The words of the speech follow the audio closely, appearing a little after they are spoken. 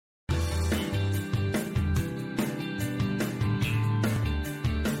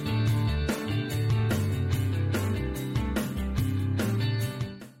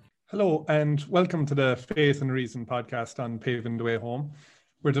Hello and welcome to the Faith and Reason podcast on Paving the Way Home.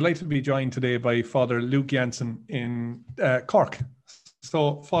 We're delighted to be joined today by Father Luke Jansen in Cork.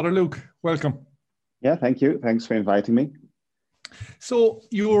 So, Father Luke, welcome. Yeah, thank you. Thanks for inviting me. So,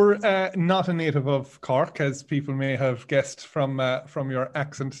 you're not a native of Cork, as people may have guessed from your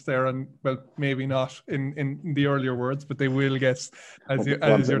accent there, and well, maybe not in the earlier words, but they will guess as you're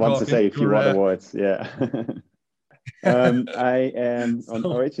talking. Want to say a few other words, yeah. I am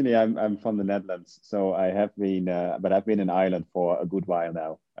originally I'm from the Netherlands, so I have been, but I've been in Ireland for a good while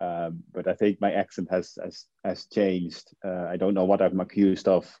now. But I think my accent has changed. I don't know what I'm accused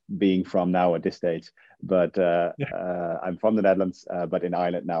of being from now at this stage, but I'm from the Netherlands, but in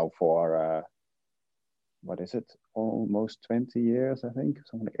Ireland now for what is it? Almost 20 years, I think,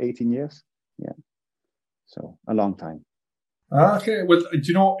 something like 18 years. Yeah, so a long time. Okay, well, do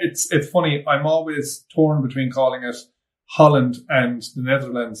you know, it's funny. I'm always torn between calling it Holland and the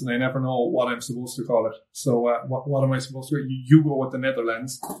Netherlands, and I never know what I'm supposed to call it. So what am I supposed to? You go with the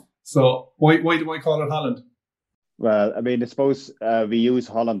Netherlands. So why do I call it Holland? Well, I mean, I suppose we use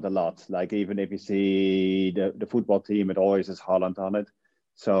Holland a lot. Like even if you see the football team, it always has Holland on it.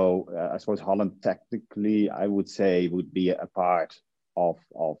 So I suppose Holland technically, I would say, would be a part of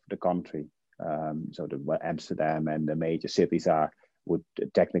the country. So what Amsterdam and the major cities would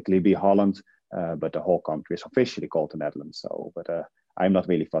technically be Holland, but the whole country is officially called the Netherlands. So, but I'm not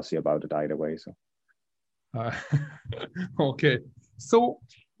really fussy about it either way. So, okay. So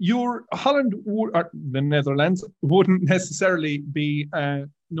your Holland or the Netherlands wouldn't necessarily be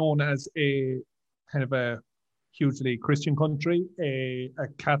known as a kind of a hugely Christian country, a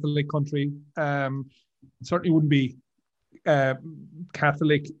Catholic country. Certainly wouldn't be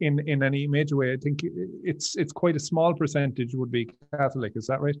Catholic in any major way. I think it's quite a small percentage would be Catholic. Is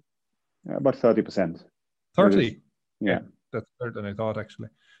that right? About 30%. 30? Yeah. That's better than I thought, actually.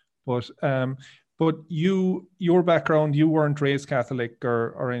 But your background, you weren't raised Catholic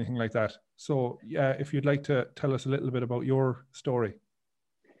or anything like that. So if you'd like to tell us a little bit about your story.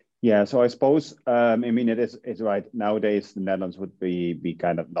 Yeah, so I suppose I mean it's right. Nowadays the Netherlands would be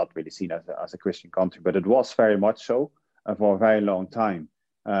kind of not really seen as a Christian country, but it was very much so for a very long time.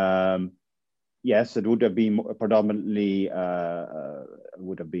 Yes, it would have been predominantly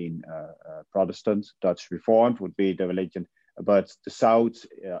Protestant. Dutch Reformed would be the religion, but the South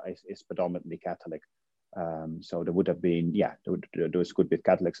is predominantly Catholic. So there would have been, there was good bit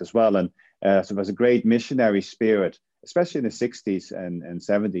Catholics as well, and so there was a great missionary spirit, especially in the 60s and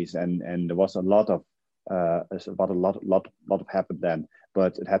 70s, and there was a lot of happened then,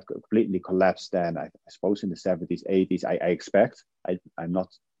 but it had completely collapsed then. I suppose in the 70s, 80s. I expect. I'm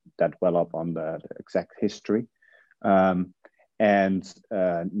not that well up on the exact history. And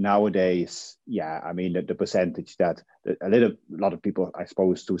nowadays, I mean the percentage that a lot of people, I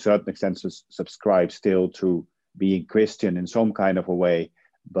suppose, to a certain extent, subscribe still to being Christian in some kind of a way,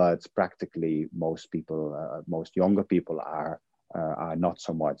 but practically most people, most younger people are not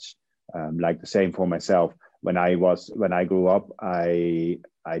so much. Like the same for myself. When I grew up, I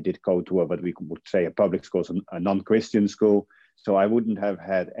did go to what we would say a public school, a non-Christian school. So I wouldn't have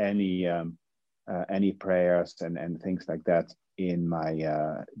had any prayers and things like that in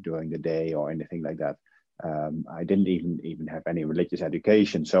my during the day or anything like that. I didn't even have any religious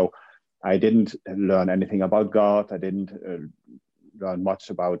education, so I didn't learn anything about God. I didn't learn much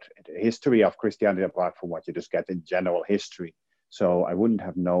about the history of Christianity apart from what you just get in general history. So I wouldn't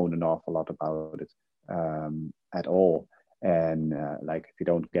have known an awful lot about it at all. And like if you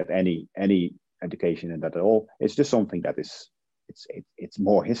don't get any education in that at all, it's just something that is it's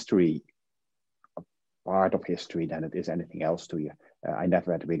more history, a part of history than it is anything else to you. I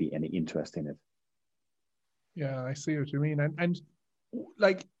never had really any interest in it. Yeah, I see what you mean. And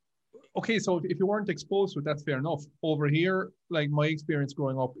like, okay, so if you weren't exposed to it, that's fair enough. Over here, like my experience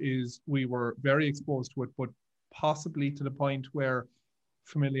growing up is we were very exposed to it, but possibly to the point where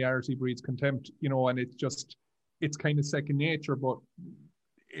familiarity breeds contempt, and it's kind of second nature, but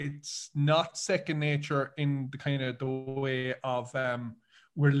it's not second nature in the kind of the way of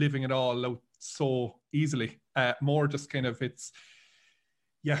we're living it all out so easily. More just kind of there's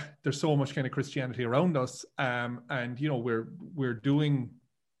so much kind of Christianity around us, and we're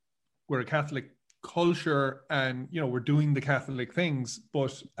a Catholic culture, and we're doing the Catholic things,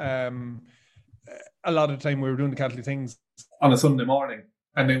 but a lot of the time we were doing the Catholic things on a Sunday morning,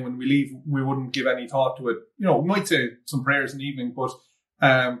 and then when we leave, we wouldn't give any thought to it. We might say some prayers in the evening, but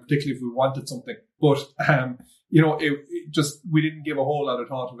particularly if we wanted something, but it just, we didn't give a whole lot of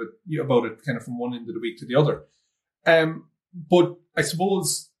thought about it kind of from one end of the week to the other. But I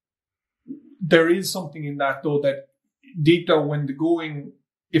suppose there is something in that, though, that deep down when the going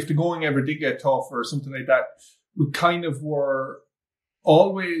if the going ever did get tough or something like that, we kind of were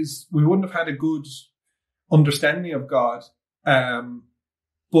always, we wouldn't have had a good understanding of God,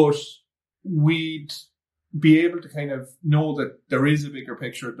 but we'd be able to kind of know that there is a bigger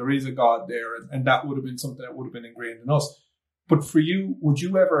picture, there is a God there, and that would have been something that would have been ingrained in us. But for you, would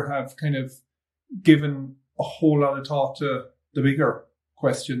you ever have kind of given a whole lot of thought to the bigger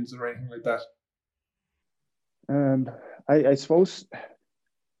questions or anything like that? I suppose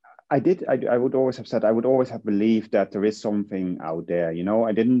I did. I would always have said, I would always have believed that there is something out there. You know,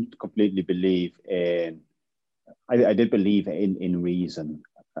 I didn't completely believe in, I did believe in reason.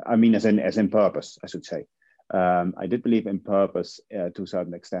 I mean, as in purpose, I should say. I did believe in purpose to a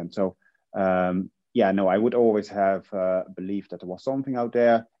certain extent. So, yeah, no, I would always have believed that there was something out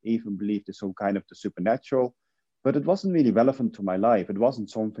there, even believed in some kind of the supernatural, but it wasn't really relevant to my life. It wasn't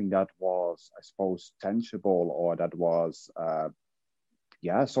something that was, I suppose, tangible, or that was,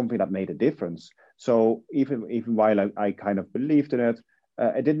 something that made a difference. So even while I kind of believed in it,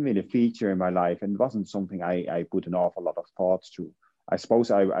 it didn't really feature in my life, and it wasn't something I put an awful lot of thoughts to. I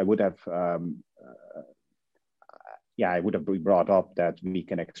suppose I would have, I would have brought up that we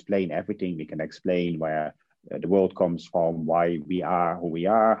can explain everything. We can explain where the world comes from, why we are who we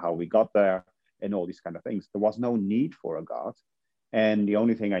are, how we got there, and all these kind of things. There was no need for a God. And the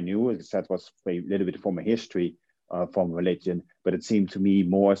only thing I knew, as I said, was a little bit from a history, from religion, but it seemed to me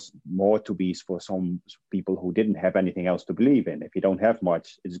more to be for some people who didn't have anything else to believe in. If you don't have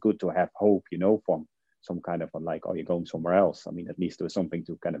much, it's good to have hope, you know, from some kind of like, oh, you're going somewhere else. I mean, at least there was something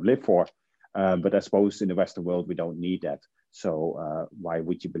to kind of live for. But I suppose in the Western world, we don't need that. So why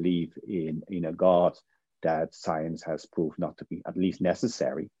would you believe in a God that science has proved not to be at least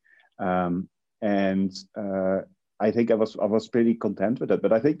necessary? And I think I was pretty content with it.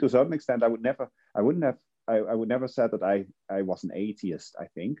 But I think to a certain extent, I would never said that I was an atheist, I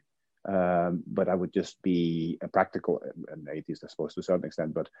think. But I would just be a practical, an atheist, I suppose, to a certain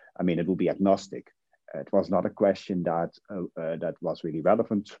extent. But I mean, it would be agnostic. It was not a question that was really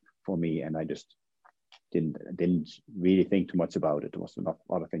relevant for me, and I just didn't really think too much about it. There was enough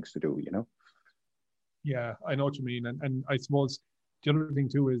other things to do, you know. Yeah, I know what you mean, and I suppose the other thing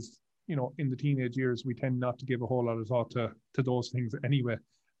too is, you know, in the teenage years, we tend not to give a whole lot of thought to those things anyway.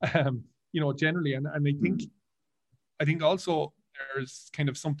 You know, generally, and I think also there's kind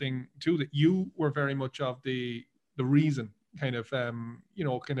of something too that you were very much of the reason kind of you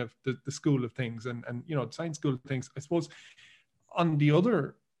know, kind of the school of things, and you know, science school of things. I suppose on the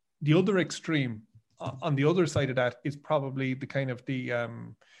other extreme, on the other side of that is probably the kind of the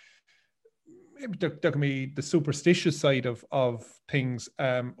there can be the superstitious side of things.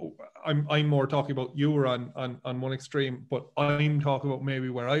 I'm more talking about you were on one extreme, but I'm talking about maybe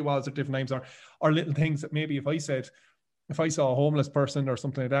where I was at different times, or little things that maybe if I saw a homeless person or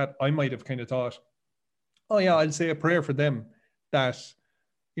something like that, I might have kind of thought, oh yeah, I'll say a prayer for them that,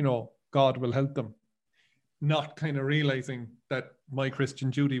 you know, God will help them. Not kind of realizing that my Christian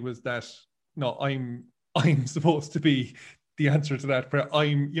duty was that, no, I'm supposed to be the answer to that prayer.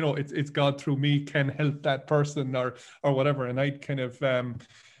 I'm, you know, it's God through me can help that person or whatever. And I kind of, I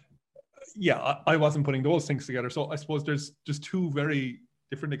wasn't putting those things together. So I suppose there's just two very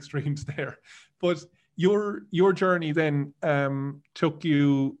different extremes there. But your journey then took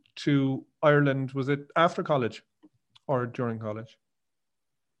you to Ireland. Was it after college or during college?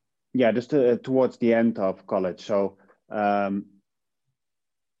 Yeah, just towards the end of college. So I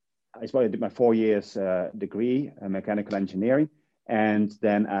suppose I did my 4 years degree in mechanical engineering, and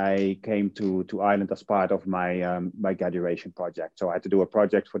then I came to Ireland as part of my my graduation project. So I had to do a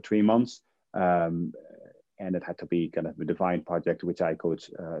project for 3 months, and it had to be kind of a defined project which I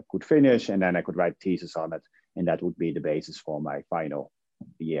could finish, and then I could write thesis on it, and that would be the basis for my final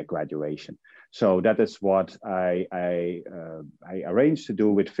year graduation. So that is what I arranged to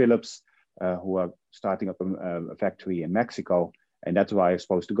do with Philips, who are starting up a factory in Mexico, and that's where I was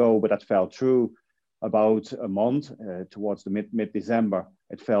supposed to go. But that fell through about a month, towards the mid-December.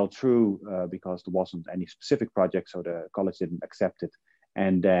 It fell through because there wasn't any specific project, so the college didn't accept it.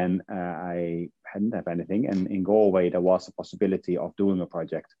 And then I hadn't have anything. And in Galway, there was a possibility of doing a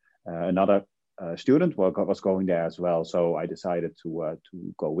project. Another student was going there as well, so I decided to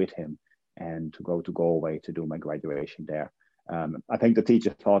go with him and to go to Galway to do my graduation there. I think the teacher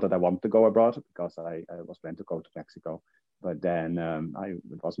thought that I wanted to go abroad because I was meant to go to Mexico, but then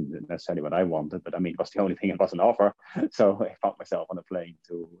it wasn't necessarily what I wanted. But I mean, it was the only thing that was an offer, so I found myself on a plane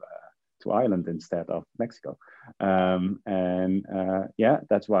to Ireland instead of Mexico. That's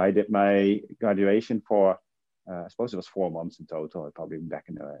why I did my graduation for. I suppose it was 4 months in total. Probably back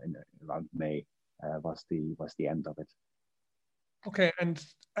in around May was the end of it. Okay, and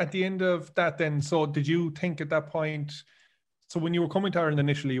at the end of that then, so did you think at that point, so when you were coming to Ireland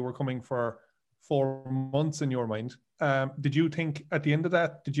initially, you were coming for 4 months in your mind. Did you think at the end of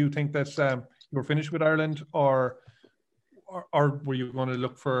that, did you think that you were finished with Ireland, or were you going to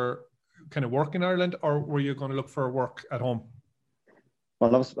look for kind of work in Ireland, or were you going to look for work at home?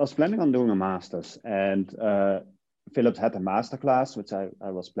 Well, I was planning on doing a master's, and Philips had a master class, which I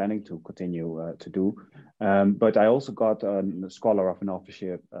was planning to continue to do. But I also got a scholar of an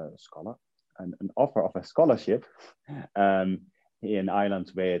offership, an offer of a scholarship in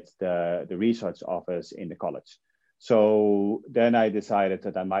Ireland with the research office in the college. So then I decided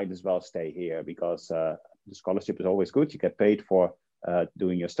that I might as well stay here because the scholarship is always good. You get paid for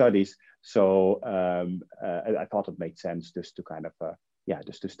doing your studies. So I thought it made sense just to kind of,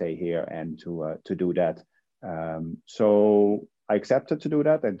 just to stay here and to do that. So I accepted to do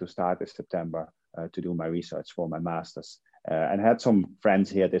that and to start in September to do my research for my master's. And I had some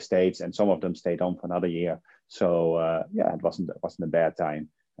friends here at the States, and some of them stayed on for another year. So it wasn't a bad time.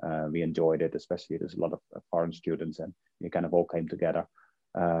 We enjoyed it, especially there's a lot of foreign students, and we kind of all came together.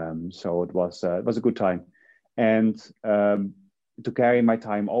 So it was a good time. And to carry my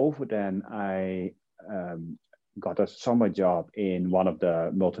time over, then I got a summer job in one of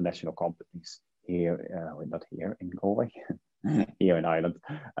the multinational companies here, not here in Galway, here in Ireland.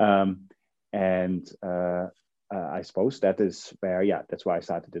 I suppose that is where, that's why I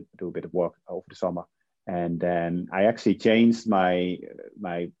started to do a bit of work over the summer. And then I actually changed my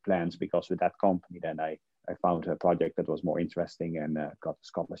plans, because with that company, then I found a project that was more interesting and got a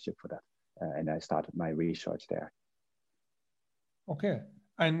scholarship for that. And I started my research there. Okay.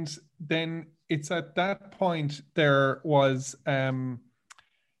 And then it's at that point there was a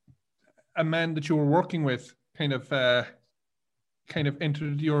man that you were working with kind of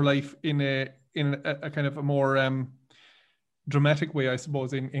entered your life in a kind of a more dramatic way, I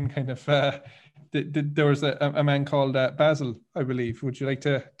suppose. In kind of there was a man called Basil, I believe. Would you like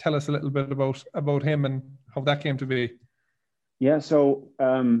to tell us a little bit about him and how that came to be? Yeah. So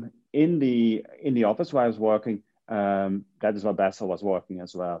in the office where I was working, that is where Basil was working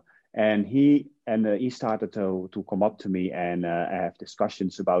as well. And he started to come up to me and have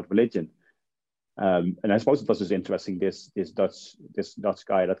discussions about religion. And I suppose it was just interesting, this Dutch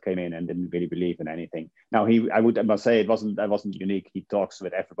guy that came in and didn't really believe in anything. Now I must say that wasn't unique. He talks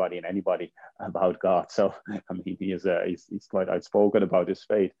with everybody and anybody about God. So I mean, he's quite outspoken about his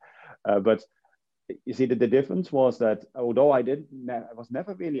faith. But you see, the difference was that although I was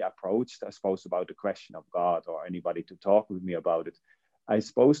never really approached, I suppose, about the question of God or anybody to talk with me about it. I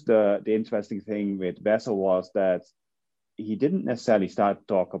suppose the interesting thing with Basil was that he didn't necessarily start to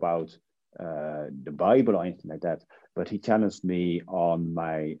talk about the Bible or anything like that, but he challenged me on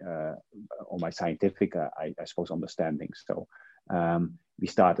my scientific, I suppose, understanding. So we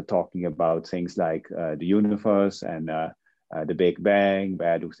started talking about things like the universe and the Big Bang.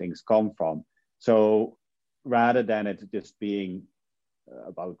 Where do things come from? So rather than it just being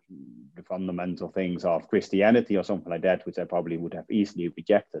about the fundamental things of Christianity or something like that, which I probably would have easily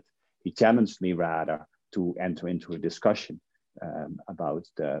rejected, he challenged me rather to enter into a discussion about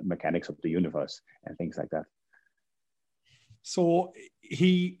the mechanics of the universe and things like that. So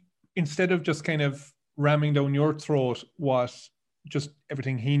he, instead of just kind of ramming down your throat what just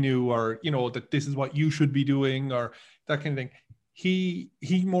everything he knew, or that this is what you should be doing or that kind of thing, he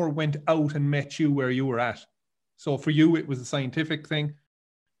more went out and met you where you were at. So for you it was a scientific thing,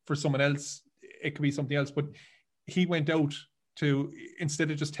 for someone else it could be something else, but he went out to,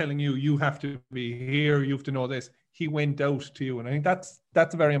 instead of just telling you have to be here, you have to know this, he went out to you. And I think that's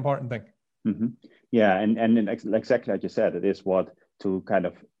a very important thing. Mm-hmm. Yeah, and exactly like you said, it is what to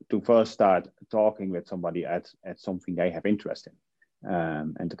first start talking with somebody at something they have interest in,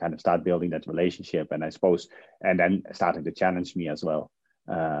 and to kind of start building that relationship. And I suppose, and then starting to challenge me as well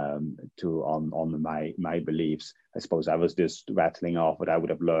on my beliefs. I suppose I was just rattling off what I would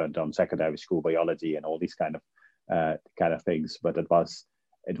have learned on secondary school biology and all these kind of things, but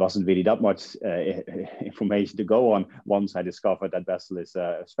it wasn't really that much information to go on once I discovered that Basil is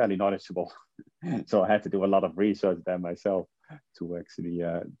fairly knowledgeable. So I had to do a lot of research there myself to actually,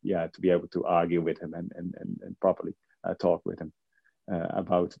 to be able to argue with him and properly talk with him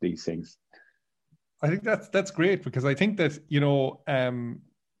about these things. I think that's great, because I think that,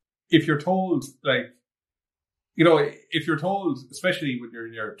 if you're told, if you're told, especially when you're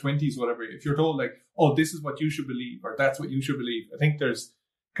in your 20s, whatever, if you're told like, oh, this is what you should believe, or that's what you should believe, I think there's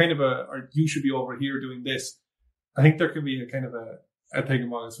kind of or you should be over here doing this. I think there can be a kind of a thing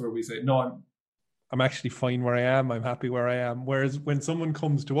among us where we say, no, I'm actually fine where I am. I'm happy where I am. Whereas when someone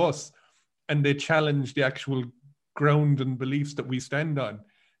comes to us and they challenge the actual ground and beliefs that we stand on.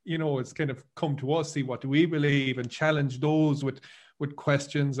 You know, it's kind of come to us, see what do we believe, and challenge those with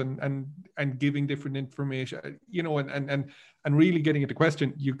questions and giving different information. You know, and really getting into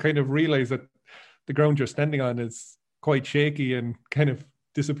question, you kind of realize that the ground you're standing on is quite shaky and kind of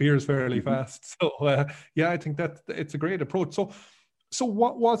disappears fairly fast. So yeah, I think that it's a great approach. So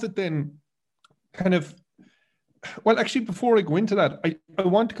what was it then? Kind of. Well, actually, before I go into that, I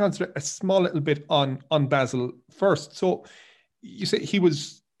want to concentrate a small little bit on Basil first. So you say he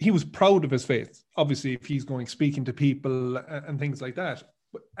was proud of his faith, obviously, if he's going speaking to people and things like that.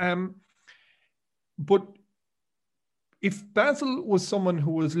 But if Basil was someone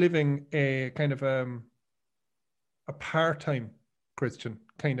who was living a kind of a part-time Christian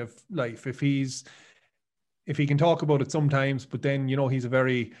kind of life, if he can talk about it sometimes, but then, you know,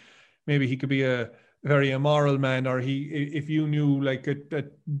 maybe he could be a very immoral man, or if you knew, like,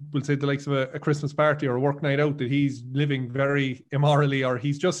 we'll say the likes of a Christmas party or a work night out, that he's living very immorally, or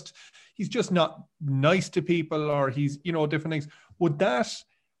he's just not nice to people, or he's, you know, different things, would that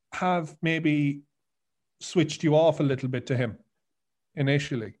have maybe switched you off a little bit to him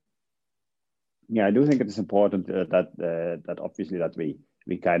initially? Yeah, I do think it is important that obviously that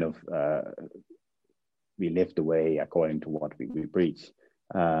we kind of we live the way according to what we preach.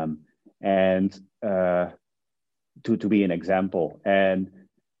 And to be an example. And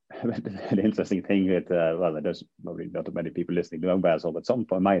an interesting thing that there's probably not many people listening to know Basil, but some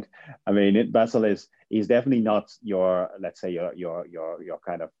might. I mean, Basil is definitely not your, let's say, your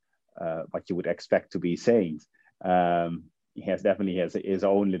kind of what you would expect to be saint. He has definitely his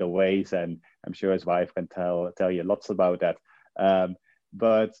own little ways, and I'm sure his wife can tell you lots about that.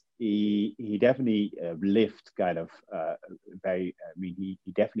 But he definitely lived kind of very. I mean, he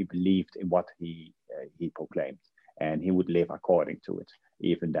definitely believed in what he proclaimed, and he would live according to it.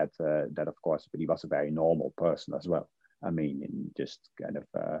 Even that of course, but he was a very normal person as well. I mean, in just kind of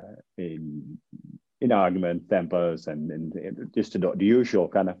in argument, tempers, and just the usual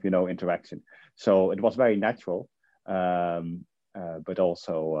kind of, you know, interaction. So it was very natural, but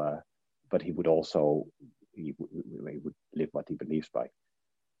also, but he would also. He would live what he believes by.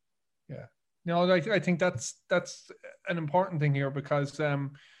 Yeah, no, I think that's an important thing here, because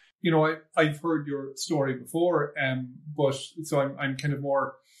you know, I've heard your story before, but so I'm kind of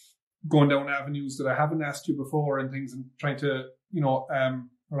more going down avenues that I haven't asked you before and things, and trying to, you know,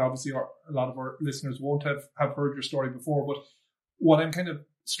 well, obviously a lot of our listeners won't have heard your story before, but what I'm kind of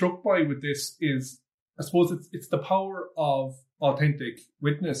struck by with this is, I suppose it's the power of authentic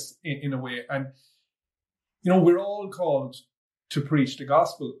witness in a way. And you know, we're all called to preach the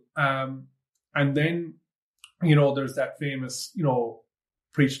gospel. And then, you know, there's that famous, you know,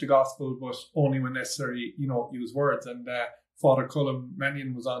 preach the gospel, but only when necessary, you know, use words. And Father Colm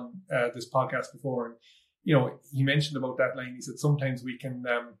Mannion was on this podcast before, and, you know, he mentioned about that line. He said, sometimes we can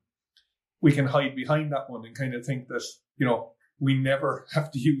hide behind that one and kind of think that, you know, we never have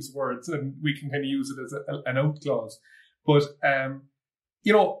to use words, and we can kind of use it as an out clause. But,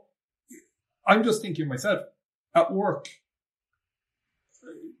 you know, I'm just thinking myself, at work,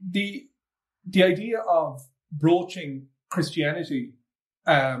 the idea of broaching Christianity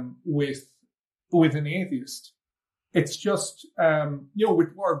with an atheist, it's just, you know,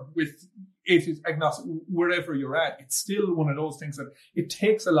 with atheist, agnostic, wherever you're at, it's still one of those things that it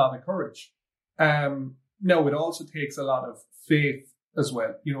takes a lot of courage. Now, it also takes a lot of faith as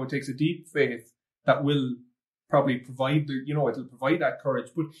well. You know, it takes a deep faith that will probably provide it'll provide that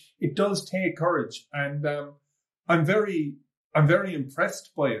courage, but it does take courage. And I'm very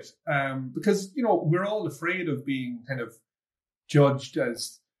impressed by it, because, you know, we're all afraid of being kind of judged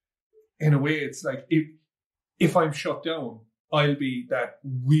as, in a way, it's like, if I'm shut down, I'll be that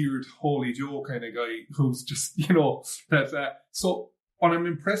weird Holy Joe kind of guy who's just, you know, that. So what I'm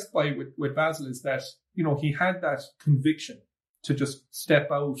impressed by with Basil is that, you know, he had that conviction to just step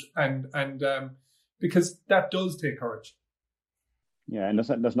out, and because that does take courage. Yeah, and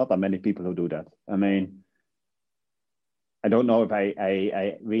there's not that many people who do that. I mean, I don't know if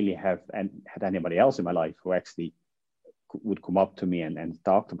I really have had anybody else in my life who actually would come up to me and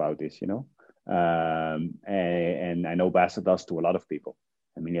talked about this, you know. And I know Basil does to a lot of people.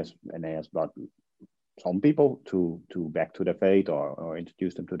 I mean, he has brought some people to back to the faith, or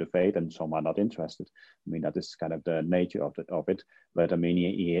introduce them to the faith, and some are not interested. I mean, that is kind of the nature of it. But I mean,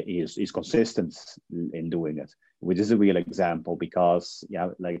 he's consistent in doing it, which is a real example, because, yeah,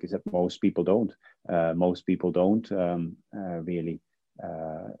 like I said, most people don't really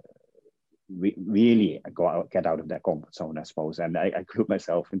really get out of their comfort zone, I suppose, and I include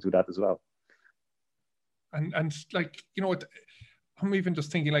myself into that as well. And like, you know what, I'm even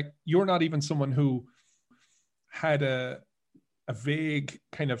just thinking, like, you're not even someone who had a vague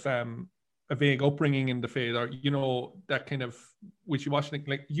kind of a vague upbringing in the faith, or that kind of wishy-washy,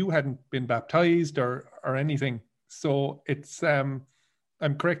 like you hadn't been baptized or anything. So it's I'm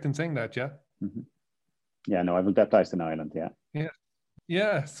correct in saying that, yeah? Mm-hmm. Yeah, no, I was baptized in Ireland, yeah.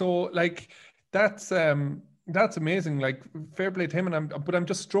 Yeah. So like that's amazing. Like fair play to him, but I'm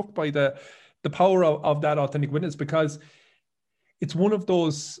just struck by the power of that authentic witness, because it's one of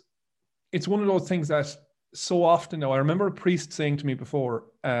those things that so often now. I remember a priest saying to me before,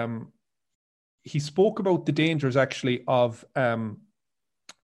 he spoke about the dangers actually of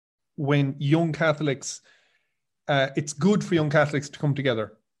when young Catholics, it's good for young Catholics to come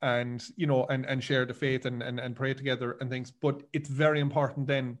together and and share the faith and pray together and things, but it's very important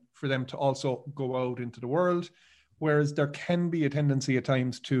then for them to also go out into the world, whereas there can be a tendency at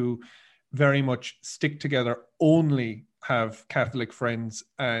times to very much stick together, only have Catholic friends,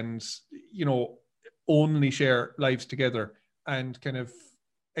 and only share lives together, and kind of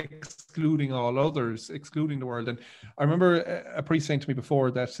excluding all others, excluding the world. And I remember a priest saying to me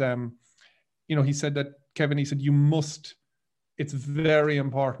before that he said that, Kevin, he said, it's very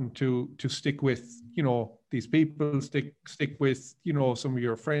important to stick with these people, stick with some of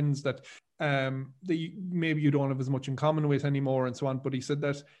your friends that maybe you don't have as much in common with anymore, and so on. But he said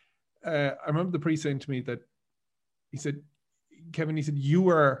that I remember the priest saying to me that, he said, Kevin, he said, you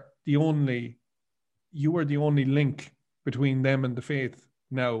are the only link between them and the faith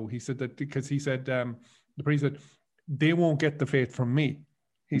now. He said that because he said the priest said, they won't get the faith from me.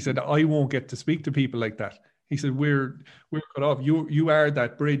 He said, I won't get to speak to people like that. He said, we're cut off. You are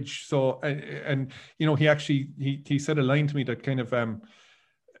that bridge. So and he actually he said a line to me that kind of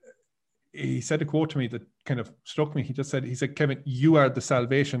he said a quote to me that kind of struck me. He said, Kevin, you are the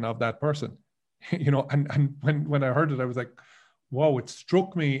salvation of that person. And when I heard it, I was like, wow, it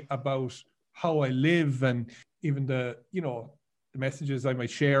struck me about how I live, and even the messages I might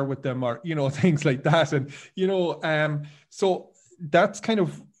share with them, or things like that. And so that's kind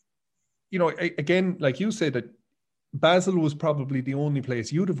of again, like you said, that Basel was probably the only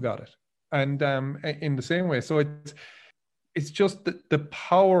place you'd have got it, and in the same way. So it's just the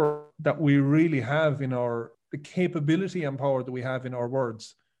power that we really have the capability and power that we have in our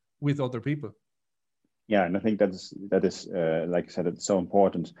words with other people. Yeah, and I think that is like I said, it's so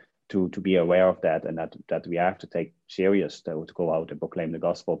important to be aware of that, and that we have to take serious to go out and proclaim the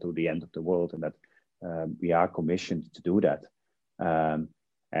gospel to the end of the world, and that we are commissioned to do that.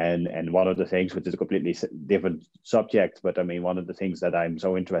 And one of the things, which is a completely different subject, but I mean, one of the things that I'm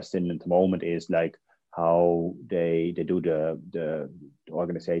so interested in at the moment is like how they do the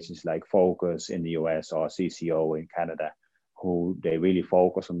organizations like Focus in the US or CCO in Canada, who they really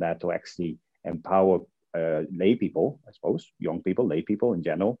focus on that to actually empower lay people, I suppose, young people, lay people in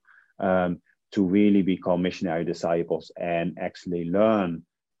general, to really become missionary disciples and actually learn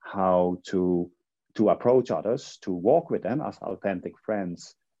how to approach others, to walk with them as authentic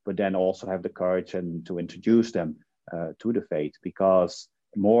friends, but then also have the courage and to introduce them to the faith, because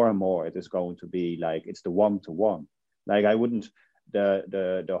more and more it is going to be like it's the one-to-one. Like I wouldn't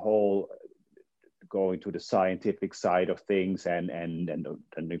the whole going to the scientific side of things and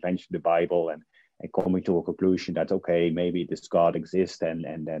eventually the Bible and coming to a conclusion that okay, maybe this God exists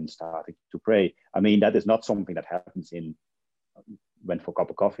and then starting to pray. I mean, that is not something that happens went for a cup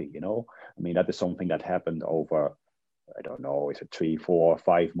of coffee, I mean, that is something that happened over, I don't know, is it 3, 4,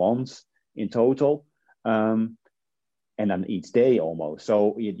 5 months in total? And then each day almost.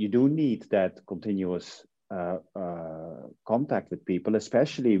 So you do need that continuous contact with people,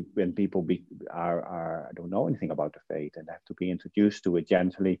 especially when people don't know anything about the faith and have to be introduced to it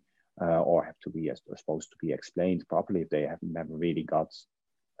gently, or have to be supposed to be explained properly if they have never really got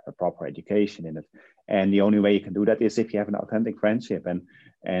a proper education in it. And the only way you can do that is if you have an authentic friendship.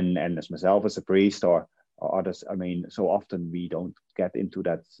 And as myself as a priest or others, I mean, so often we don't get into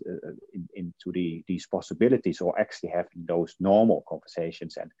that into these possibilities, or actually having those normal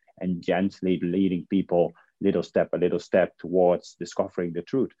conversations and gently leading people little step towards discovering the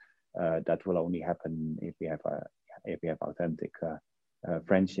truth. That will only happen if we have authentic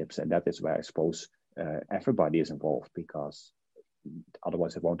friendships, and that is where I suppose everybody is involved, because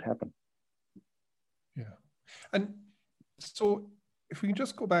otherwise it won't happen. Yeah. And so if we can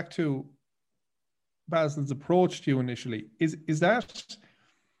just go back to Basil's approach to you initially, is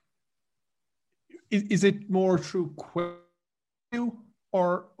it more through you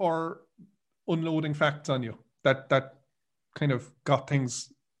or unloading facts on you that kind of got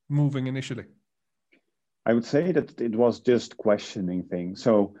things moving initially? I would say that it was just questioning things.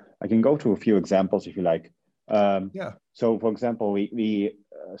 So I can go to a few examples if you like. Yeah. So for example, we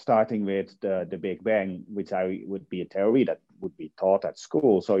starting with the Big Bang, which would be a theory that would be taught at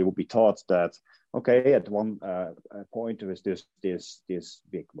school. So it would be taught that, okay, at one point there is this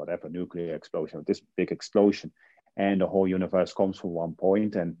big, whatever, nuclear explosion, this big explosion, and the whole universe comes from one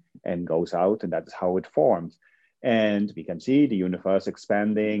point and goes out, and that's how it formed. And we can see the universe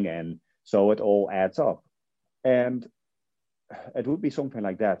expanding, and so it all adds up. And it would be something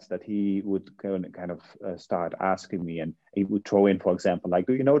like that he would kind of start asking me, and he would throw in, for example, like,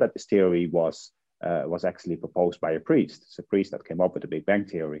 do you know that this theory was actually proposed by a priest? It's a priest that came up with the Big Bang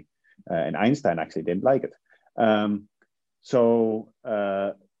theory, and Einstein actually didn't like it.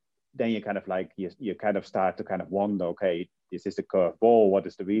 Then you kind of like, you kind of start to kind of wonder, okay, this is a curved ball. What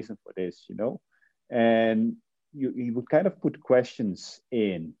is the reason for this, you know? And you would kind of put questions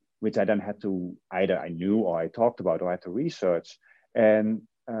in, which I then had to, either I knew or I talked about or I had to research. And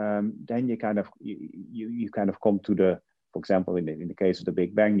then you kind of come to the, for example, in the case of the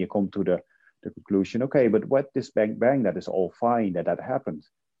Big Bang, you come to the conclusion, okay, but what this Big Bang, that is all fine that happened.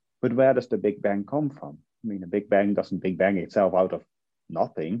 But where does the Big Bang come from? I mean, the Big Bang doesn't Big Bang itself out of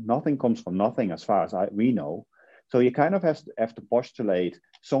nothing. Nothing comes from nothing as far as we know. So you kind of have to postulate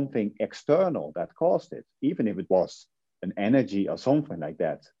something external that caused it, even if it was an energy or something like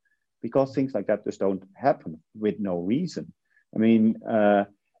that, because things like that just don't happen with no reason. I mean,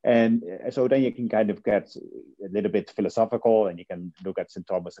 and so then you can kind of get a little bit philosophical, and you can look at St.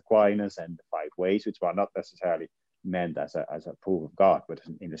 Thomas Aquinas and the 5 ways, which were not necessarily meant as a proof of God, but as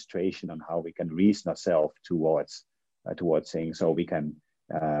an illustration on how we can reason ourselves towards things. So we can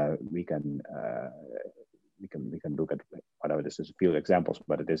look at whatever, this is a few examples,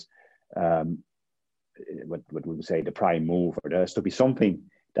 but it is what we would say the prime mover. There has to be something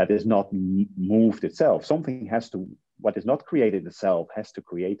that is not moved itself. Something has to, what is not created itself has to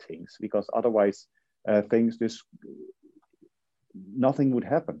create things, because otherwise things just, nothing would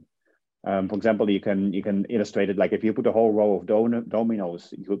happen. For example, you can illustrate it like if you put a whole row of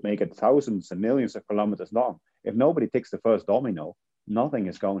dominoes, you would make it thousands and millions of kilometers long. If nobody takes the first domino, nothing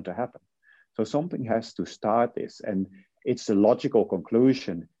is going to happen. So something has to start this, and it's a logical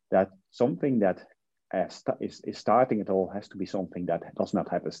conclusion that something that is starting it all has to be something that does not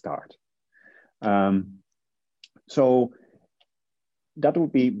have a start. So that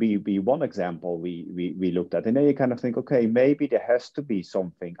would be one example we looked at. And then you kind of think, okay, maybe there has to be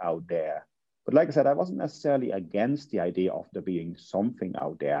something out there. But like I said, I wasn't necessarily against the idea of there being something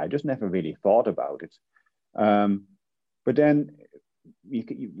out there. I just never really thought about it. But then we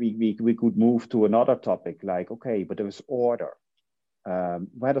could move to another topic, like, okay, but there is order.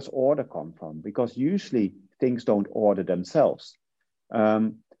 Where does order come from? Because usually things don't order themselves.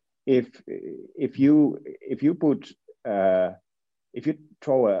 If you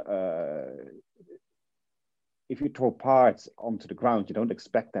throw parts onto the ground, you don't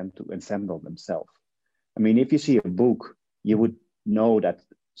expect them to assemble themselves. I mean, if you see a book, you would know that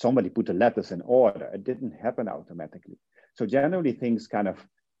somebody put the letters in order. It didn't happen automatically. So generally things kind of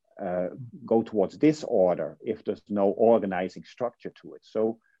go towards disorder if there's no organizing structure to it.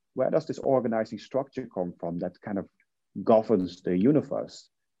 So where does this organizing structure come from that kind of governs the universe?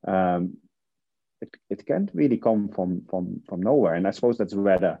 It can't really come from nowhere. And I suppose that's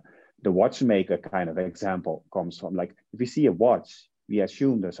where the watchmaker kind of example comes from. Like if we see a watch, we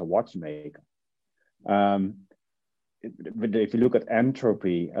assume there's a watchmaker. If you look at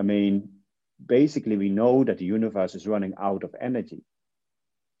entropy, I mean, basically we know that the universe is running out of energy.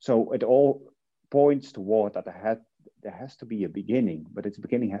 So it all points toward that there has to be a beginning, but its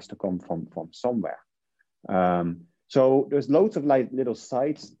beginning has to come from somewhere. So there's loads of like little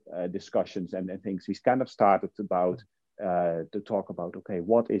side discussions and things. We kind of started to talk about, okay,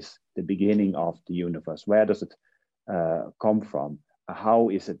 what is the beginning of the universe? Where does it come from? How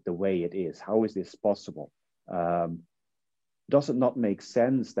is it the way it is? How is this possible? Does it not make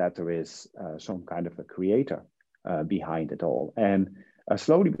sense that there is some kind of a creator behind it all? And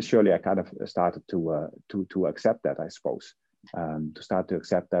slowly but surely, I kind of started to accept that, I suppose. To start to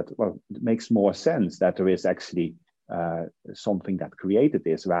accept that, well, it makes more sense that there is actually something that created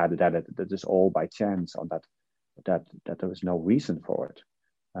this, rather than that is all by chance, or that there is no reason for it.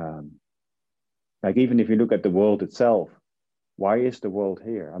 Like even if you look at the world itself, why is the world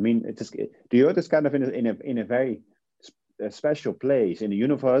here? I mean, the Earth is kind of in a very special place in the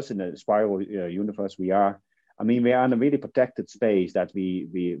universe, in the spiral universe we are. I mean, we are in a really protected space that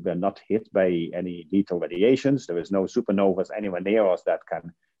we were not hit by any lethal radiations. There is no supernovas anywhere near us that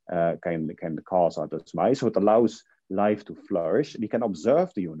can cause our demise. So it allows life to flourish. We can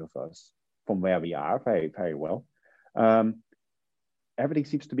observe the universe from where we are very, very well. everything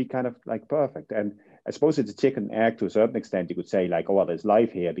seems to be kind of like perfect. And I suppose it's a chicken and egg to a certain extent. You could say like, oh, well, there's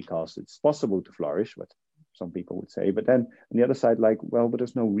life here because it's possible to flourish, but some people would say. But then on the other side, like, well, but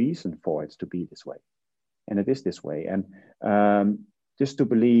there's no reason for it to be this way. And it is this way. And just to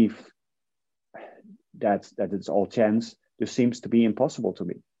believe that it's all chance just seems to be impossible to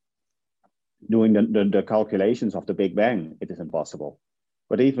me. Doing the calculations of the Big Bang, it is impossible.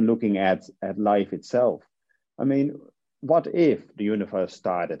 But even looking at life itself, I mean, what if the universe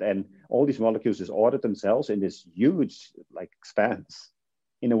started and all these molecules just ordered themselves in this huge like expanse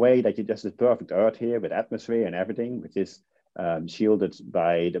in a way that you just a perfect Earth here with atmosphere and everything, which is shielded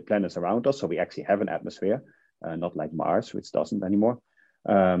by the planets around us. So we actually have an atmosphere, not like Mars, which doesn't anymore.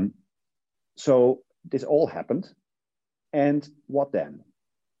 So this all happened. And what then?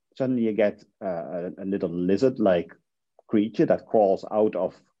 Suddenly you get a little lizard-like creature that crawls out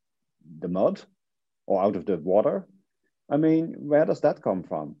of the mud or out of the water. I mean, where does that come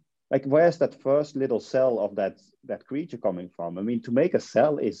from? Like, where's that first little cell of that creature coming from? I mean, to make a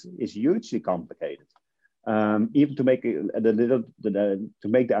cell is hugely complicated. Even to make to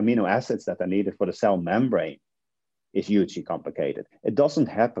make the amino acids that are needed for the cell membrane is hugely complicated. It doesn't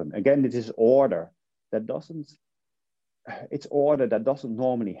happen. Again, it is order that doesn't. It's order that doesn't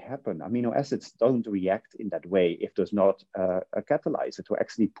normally happen. Amino acids don't react in that way if there's not a catalyzer to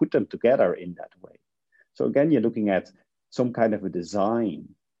actually put them together in that way. So again, you're looking at some kind of a design,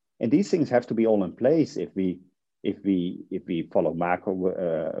 and these things have to be all in place if we follow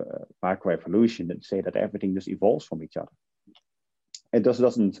macroevolution and say that everything just evolves from each other. It just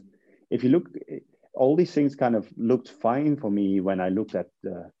doesn't. If you look, all these things kind of looked fine for me when I looked at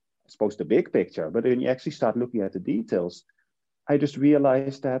the big picture, but when you actually start looking at the details, I just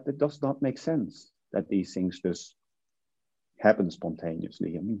realized that it does not make sense that these things just happen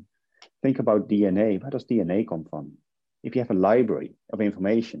spontaneously. I mean, think about DNA. Where does DNA come from? If you have a library of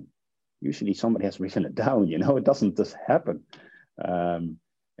information, usually somebody has written it down, you know, it doesn't just happen, and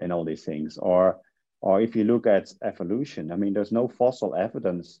all these things. Or if you look at evolution, I mean, there's no fossil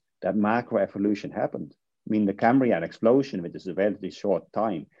evidence that macroevolution happened. I mean, the Cambrian explosion, which is a relatively short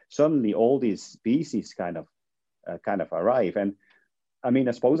time, suddenly all these species kind of arrive. And I mean,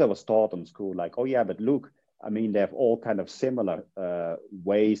 I suppose I was taught in school, like, oh yeah, but look, I mean, they have all kind of similar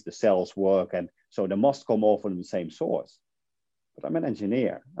ways the cells work, and so they must come all from the same source. But I'm an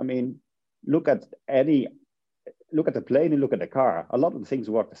engineer. I mean, look at the plane and look at the car. A lot of the things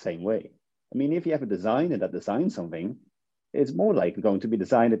work the same way. I mean, if you have a designer that designs something, it's more likely going to be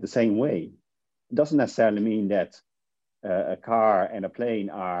designed the same way. It doesn't necessarily mean that a car and a plane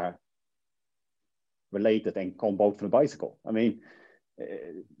are related and come both from a bicycle. I mean,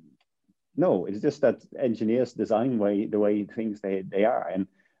 no, it's just that engineers design the way things they are.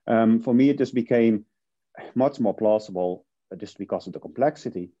 And for me, it just became much more plausible just because of the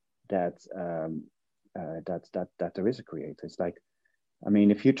complexity that there is a creator. It's like, I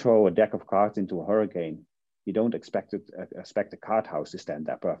mean, if you throw a deck of cards into a hurricane, you don't expect a card house to stand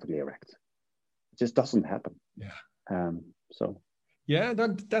there perfectly erect. It just doesn't happen. Yeah. So. Yeah,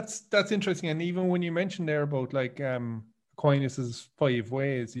 that's interesting. And even when you mentioned there about like Aquinas's 5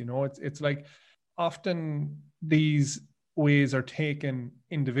 ways, you know, it's like often these ways are taken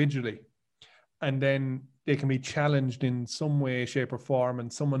individually, and then they can be challenged in some way, shape, or form,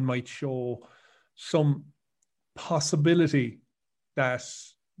 and someone might show some possibility that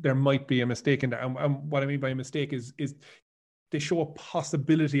there might be a mistake in that. And what I mean by a mistake is they show a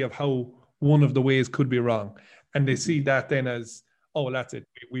possibility of how one of the ways could be wrong. And they see that then as, oh, that's it.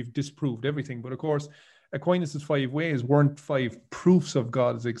 We've disproved everything. But of course, Aquinas's 5 ways weren't 5 proofs of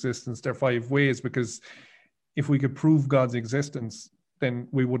God's existence. They're 5 ways, because if we could prove God's existence, then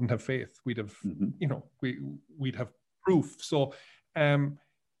we wouldn't have faith. We'd have, you know, we'd have proof. So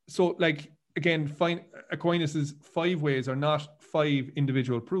like, again, Aquinas's 5 ways are not 5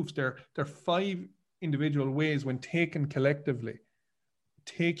 individual proofs. They're 5 individual ways, when taken collectively,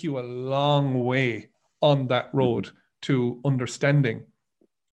 take you a long way on that road to understanding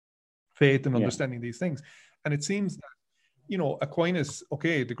faith and understanding these things. And it seems that, you know, Aquinas,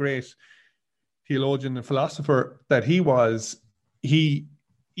 okay, the great theologian and philosopher that he was, he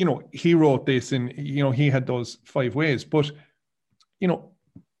wrote this, and, you know, he had those 5 ways. But, you know,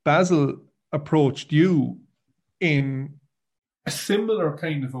 Basil approached you in a similar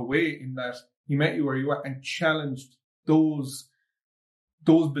kind of a way, in that he met you where you were and challenged those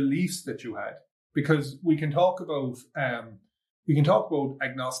beliefs that you had. Because we can talk about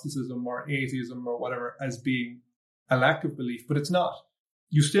agnosticism or atheism or whatever as being a lack of belief, but it's not.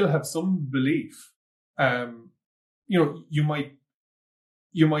 You still have some belief. You know, you might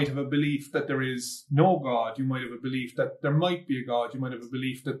you might have a belief that there is no God. You might have a belief that there might be a God. You might have a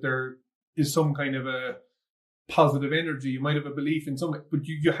belief that there is some kind of a positive energy. You might have a belief in something, but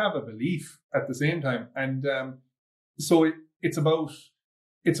you have a belief at the same time. And so it's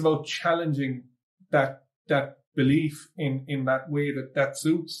about challenging that belief in that way that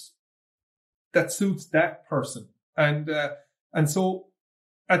suits that person. And so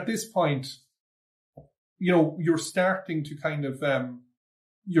at this point, you're starting to kind of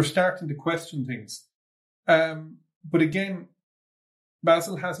you're starting to question things. But again,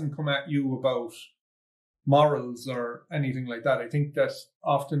 Basil hasn't come at you about morals or anything like that. I think that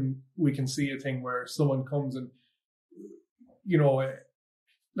often we can see a thing where someone comes and,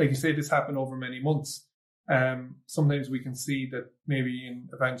 like you say, this happened over many months. Sometimes we can see that maybe in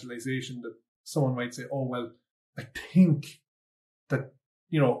evangelization that someone might say, oh, well, I think that,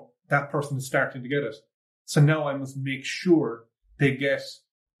 that person is starting to get it. So now I must make sure they get,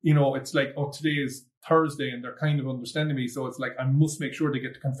 it's like, oh, today is Thursday and they're kind of understanding me. So it's like, I must make sure they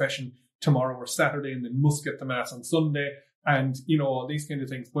get to confession tomorrow or Saturday and they must get the mass on Sunday and, all these kind of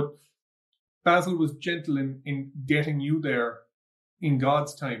things. But Basil was gentle in getting you there in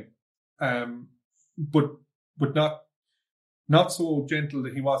God's time. But not so gentle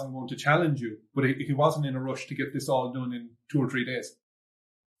that he wasn't going to challenge you, but he wasn't in a rush to get this all done in 2 or 3 days.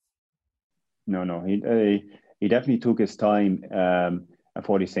 No, he definitely took his time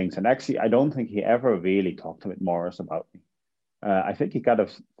for these things. And actually, I don't think he ever really talked with Morris about me. I think he kind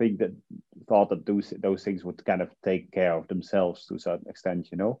of thought that those things would kind of take care of themselves to a certain extent,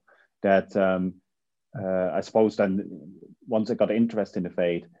 that I suppose then once I got interested in the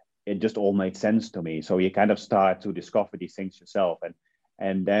faith, it just all made sense to me. So you kind of start to discover these things yourself.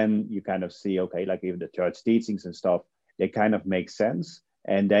 And then you kind of see, okay, like even the church teachings and stuff, they kind of make sense.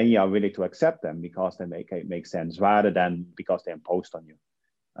 And then you are willing to accept them because they make sense rather than because they're imposed on you.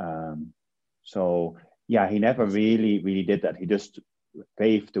 So yeah, he never really did that. He just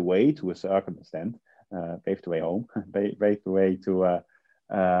paved the way to a certain extent, paved the way home, paved the way to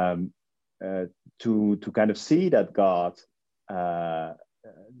kind of see that God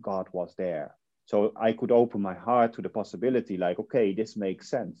was there. So I could open my heart to the possibility, like, okay, this makes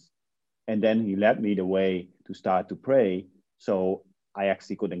sense. And then he led me the way to start to pray. So I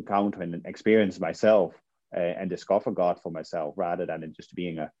actually could encounter and experience myself and discover God for myself rather than it just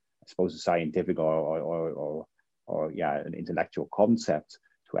being a scientific or an intellectual concept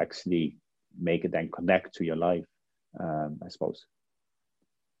to actually make it then connect to your life, I suppose.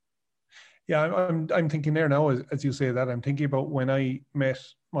 Yeah, I'm thinking there now as you say that. I'm thinking about when I met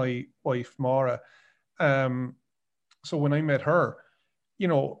my wife Maura. So when I met her,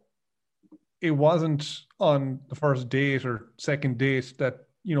 it wasn't on the first date or second date that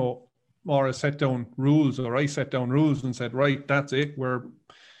Maura set down rules or I set down rules and said, right, that's it. We're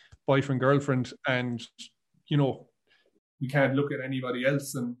boyfriend, girlfriend, and we can't look at anybody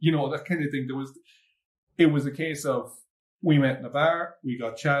else, and that kind of thing. It was a case of we met in a bar, we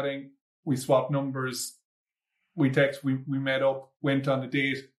got chatting, we swapped numbers, we text, we met up, went on a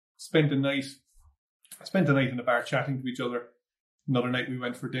date, spent the night in the bar chatting to each other. Another night we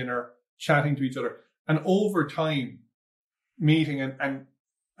went for dinner, chatting to each other, and over time, meeting and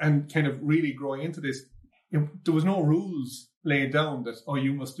kind of really growing into this, there was no rules laid down that, oh,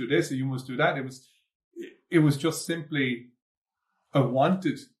 you must do this or you must do that. It was just simply I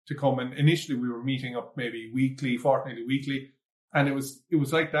wanted to come, and initially we were meeting up maybe weekly, fortnightly, weekly, and it was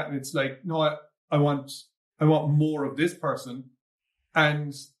like that. And it's like, no, I want more of this person,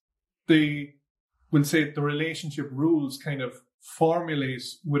 and we'll say the relationship rules kind of formulate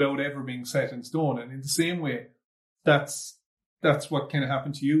without ever being set in stone. And in the same way, that's what kind of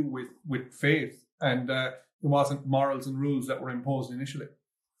happened to you with faith, and it wasn't morals and rules that were imposed initially.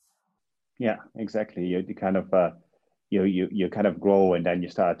 Yeah, exactly. You kind of you kind of grow, and then you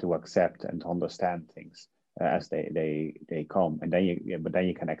start to accept and to understand things as they come, and then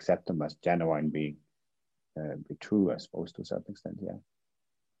you can accept them as genuine, be true, I suppose, to a certain extent. Yeah.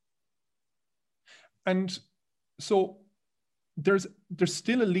 And so there's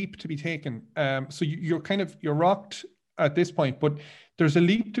still a leap to be taken. So you're rocked at this point, but there's a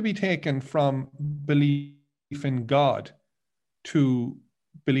leap to be taken from belief in God to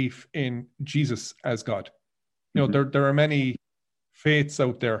belief in Jesus as God. There are many faiths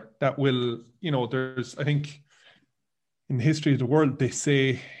out there that will, there's, I think, in the history of the world, they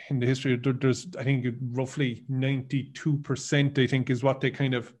say in the history, there's, I think, roughly 92%, I think, is what they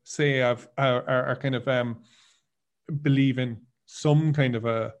kind of say are kind of believe in some kind of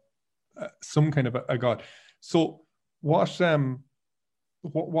a God. So what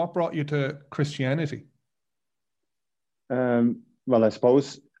brought you to Christianity? Well, Well, I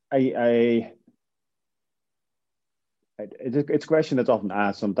suppose it's a question that's often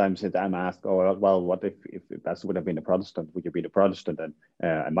asked. Sometimes I'm asked, "Oh, well, what if Basil would have been a Protestant? Would you be a Protestant?" And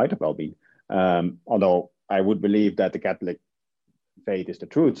I might have well been. Although I would believe that the Catholic faith is the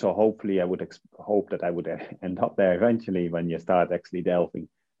truth. So hopefully, I would hope that I would end up there eventually when you start actually delving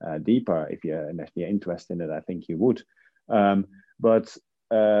deeper. If you're interested in it, I think you would. But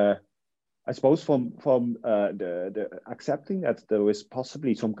I suppose from the accepting that there is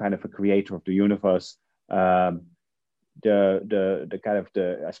possibly some kind of a creator of the universe. The kind of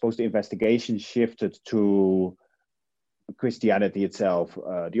I suppose the investigation shifted to Christianity itself,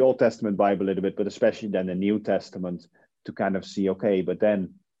 the Old Testament Bible a little bit, but especially then the New Testament, to kind of see, okay, but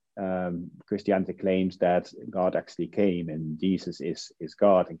then Christianity claims that God actually came and Jesus is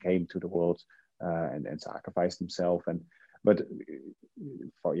God and came to the world and sacrificed himself but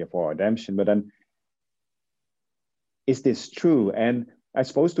for redemption. But then, is this true? And I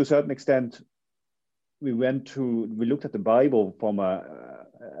suppose to a certain extent, we looked at the Bible from a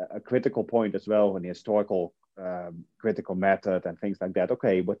critical point as well, and the historical critical method and things like that.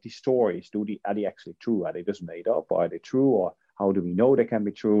 Okay, but these stories, are they actually true? Are they just made up? Or are they true? Or how do we know they can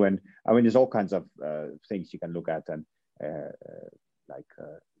be true? And I mean, there's all kinds of things you can look at, and like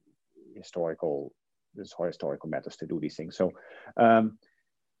historical methods to do these things. So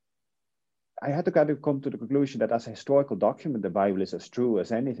I had to kind of come to the conclusion that as a historical document, the Bible is as true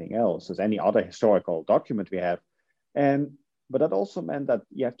as anything else, as any other historical document we have. But that also meant that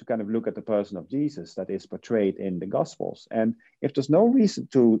you have to kind of look at the person of Jesus that is portrayed in the Gospels. And if there's no reason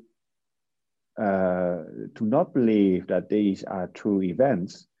to not believe that these are true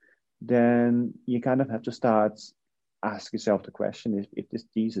events, then you kind of have to start ask yourself the question: if this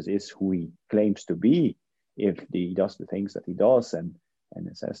Jesus is who he claims to be, if he does the things that he does and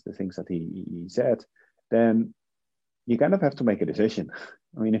it says the things that he said, then you kind of have to make a decision.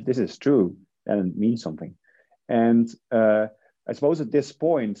 I mean, if this is true, then it means something. And I suppose at this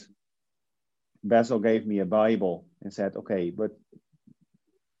point, Basil gave me a Bible and said, okay, but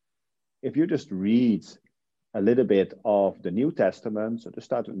if you just read a little bit of the New Testament, so to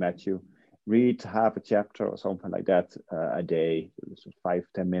start with Matthew, read half a chapter or something like that a day,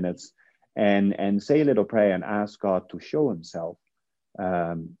 5-10 minutes, and say a little prayer and ask God to show himself.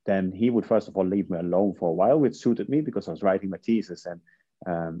 Then he would first of all leave me alone for a while, which suited me because I was writing my thesis, and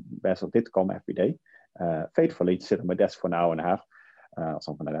Basil did come every day, faithfully, to sit on my desk for an hour and a half,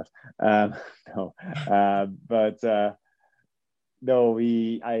 something like that. No,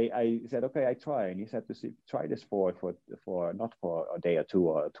 I said, okay, I try, and he said to try this for not for a day or two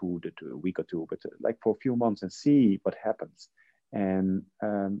or a week or two, but like for a few months and see what happens. And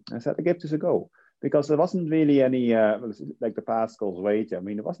I said, I gave this a go. Because there wasn't really any, like the Pascal's wager. I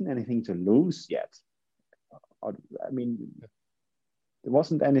mean, there wasn't anything to lose yet. I mean, there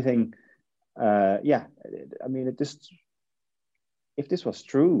wasn't anything. I mean, if this was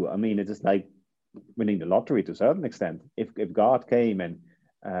true, I mean, it is like winning the lottery to a certain extent. If God came and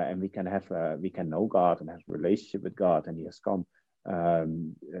we can know God and have a relationship with God, and he has come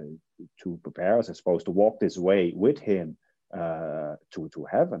to prepare us, I suppose, to walk this way with him to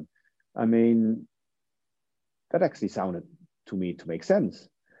heaven. I mean, that actually sounded to me to make sense.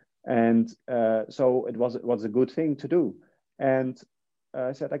 And so it was a good thing to do. And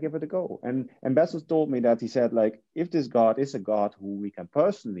I said, I give it a go. And Basil told me that he said, like, if this God is a God who we can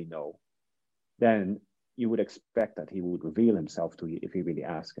personally know, then you would expect that he would reveal himself to you if you really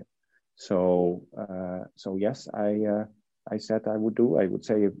ask him. So yes, I said I would do. I would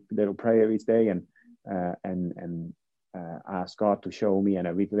say a little prayer each day and ask God to show me, and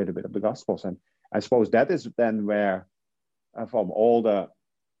I read a little bit of the Gospels. And I suppose that is then where, from all the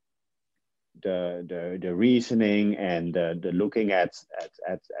reasoning and the looking at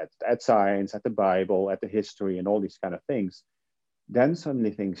science, at the Bible, at the history, and all these kind of things, then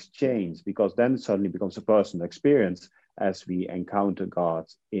suddenly things change, because then it suddenly becomes a personal experience as we encounter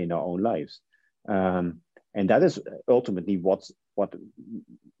God in our own lives. And that is ultimately what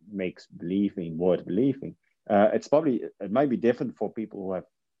makes believing worth believing. It might be different for people who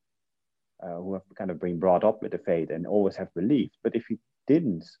have kind of been brought up with the faith and always have believed. But if you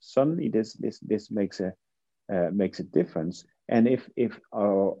didn't, suddenly this makes a difference. And if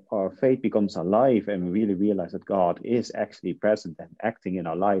our faith becomes alive and we really realize that God is actually present and acting in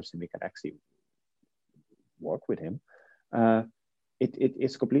our lives, and we can actually work with him,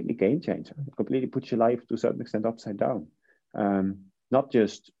 it's completely game changer. It completely puts your life to a certain extent upside down. Not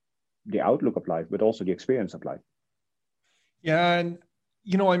just the outlook of life, but also the experience of life. Yeah, and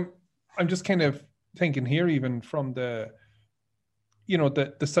I'm just kind of thinking here, even from the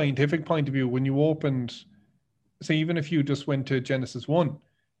scientific point of view, when you opened say, even if you just went to Genesis 1,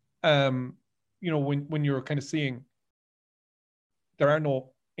 when you're kind of seeing there are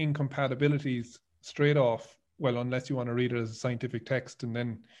no incompatibilities straight off, well, unless you want to read it as a scientific text, and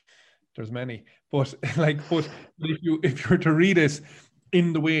then there's many. But but if you're to read it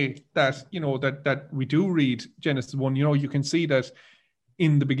in the way that that we do read Genesis 1, you can see that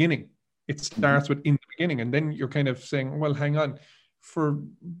in the beginning, it starts with in the beginning, and then you're kind of saying, well, hang on, for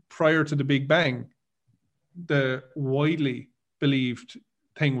prior to the Big Bang, the widely believed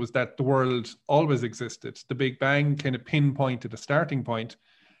thing was that the world always existed. The Big Bang kind of pinpointed a starting point,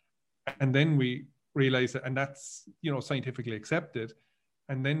 and then we realize that, and that's scientifically accepted,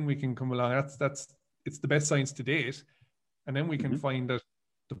 and then we can come along. It's the best science to date, and then we can find that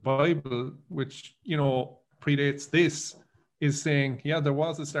the Bible, which predates this, is saying, yeah, there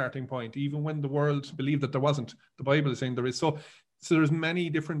was a starting point, even when the world believed that there wasn't. The Bible is saying there is. So there's many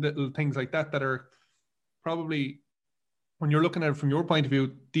different little things like that are probably, when you're looking at it from your point of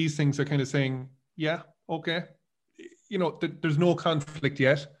view, these things are kind of saying, yeah, okay, there's no conflict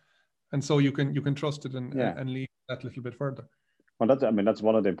yet, and so you can trust it and leave that little bit further. Well, that's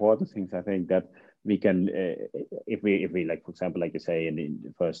one of the important things, I think, that we can, if we like, for example, like you say in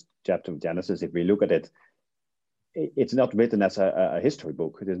the first chapter of Genesis, if we look at it, it's not written as a history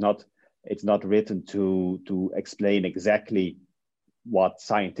book. It's not written to explain exactly what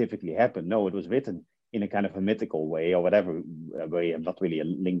scientifically happened. No, it was written in a kind of a mythical way or whatever way. I'm not really a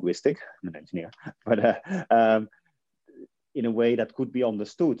linguistic, I'm an engineer, but in a way that could be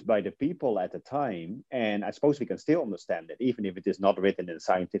understood by the people at the time. And I suppose we can still understand it, even if it is not written in a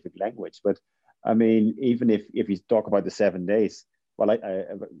scientific language. But I mean, even if you talk about the 7 days, well,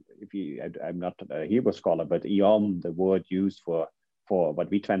 I'm not a Hebrew scholar, but eon, the word used for what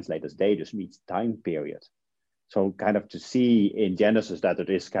we translate as day, just means time period. So kind of to see in Genesis that it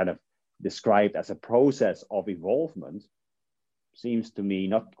is kind of described as a process of evolvement seems to me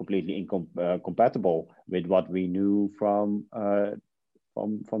not completely incompatible with what we knew from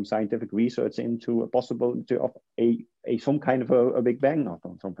scientific research into a possibility of some kind of a Big Bang or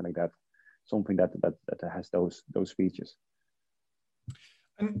something like that, something that has those features.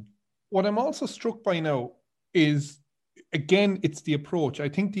 And what I'm also struck by now is, again, it's the approach. I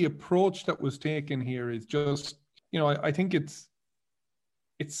think the approach that was taken here is just, I think it's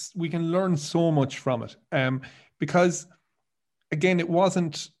we can learn so much from it, because again, it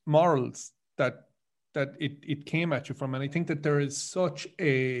wasn't morals that it came at you from. And I think that there is such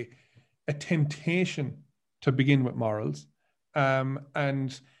a temptation to begin with morals. But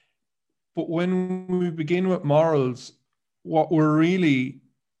when we begin with morals, what we're really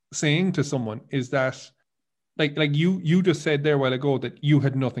saying to someone is that, like you just said there a while ago, that you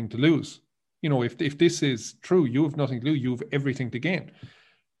had nothing to lose. If this is true, you have nothing to lose, you have everything to gain.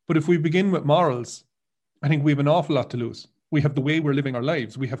 But if we begin with morals, I think we have an awful lot to lose. We have the way we're living our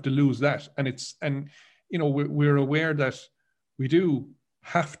lives. We have to lose that. And we're aware that we do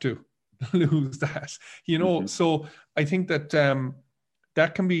have to lose that, So I think that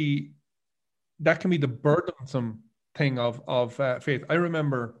that can be the burdensome thing of faith. I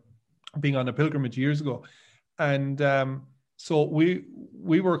remember being on a pilgrimage years ago, and so we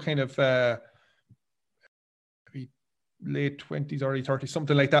were kind of late 20s, early 30s,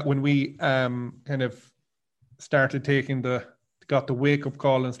 something like that, when we kind of started got the wake-up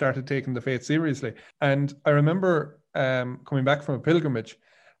call and started taking the faith seriously. And I remember coming back from a pilgrimage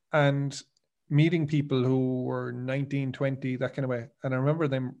and meeting people who were 19, 20, that kind of way. And I remember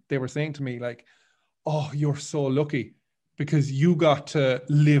they were saying to me, like, oh, you're so lucky because you got to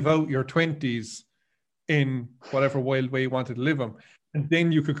live out your 20s in whatever wild way you wanted to live them. And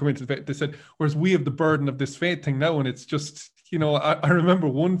then you could come into the faith. They said, whereas we have the burden of this faith thing now. And it's just, I remember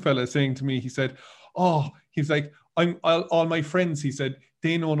one fella saying to me, he said, oh, he's like, all my friends, he said,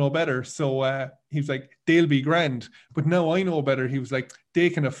 they know no better. So he's like, they'll be grand. But now I know better. He was like, they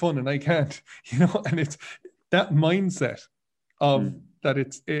can have fun and I can't, and it's that mindset of that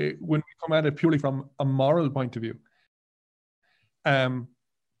it's when we come at it purely from a moral point of view,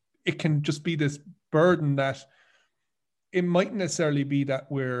 it can just be this burden that it mightn't necessarily be that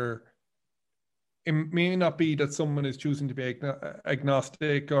it may not be that someone is choosing to be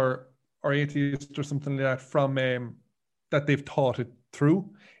agnostic or atheist or something like that from that they've thought it through.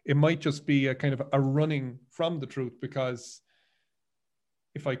 It might just be a kind of a running from the truth, because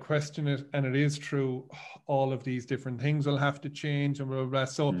if I question it and it is true, all of these different things will have to change and blah, blah, blah.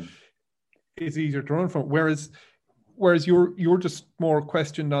 So it's easier to run from. Whereas you're just more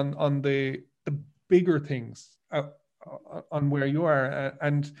questioned on the bigger things, on where you are,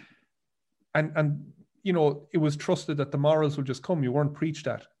 and it was trusted that the morals would just come. You weren't preached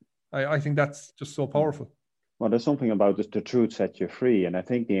at. I think that's just so powerful. Well, there's something about the truth sets you free, and I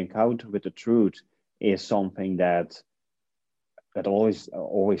think the encounter with the truth is something that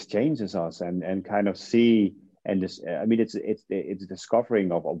always changes us, and kind of see. And this, I mean, it's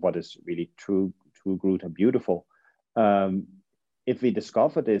discovering of what is really true, good, and beautiful. Um, if we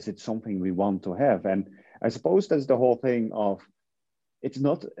discover this, it's something we want to have, and I suppose that's the whole thing of it's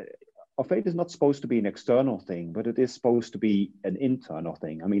not. Our faith is not supposed to be an external thing, but it is supposed to be an internal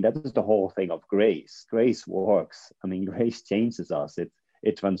thing. I mean, that is the whole thing of grace. Grace works. I mean, grace changes us.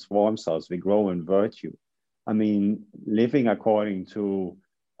 It transforms us. We grow in virtue. I mean, living according to,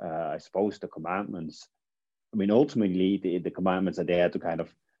 I suppose, the commandments. I mean, ultimately, the commandments are there to kind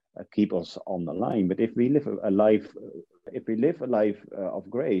of keep us on the line. But if we live a life, of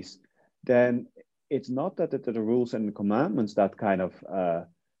grace, then it's not that the rules and the commandments that kind of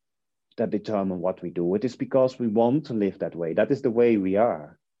that determine what we do. It is because we want to live that way. That is the way we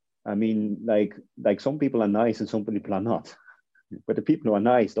are. I mean, like some people are nice and some people are not. But the people who are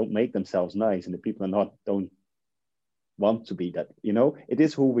nice don't make themselves nice, and the people who are not don't want to be that. It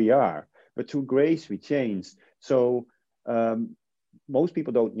is who we are. But through grace, we change. So most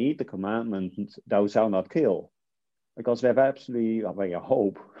people don't need the commandment, thou shalt not kill, because we have absolutely, I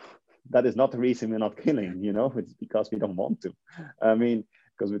hope, that is not the reason we're not killing, it's because we don't want to. I mean,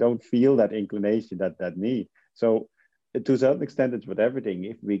 because we don't feel that inclination, that need. So to a certain extent, it's with everything.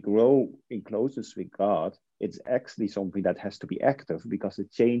 If we grow in closeness with God, it's actually something that has to be active, because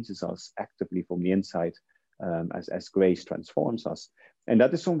it changes us actively from the inside, as grace transforms us. And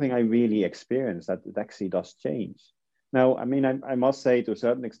that is something I really experienced, that it actually does change. Now, I mean, I must say, to a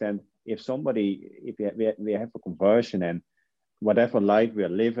certain extent, if we have a conversion, and whatever light we are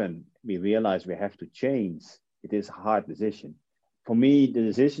living, we realize we have to change, it is a hard decision. For me, the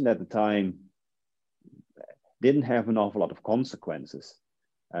decision at the time didn't have an awful lot of consequences,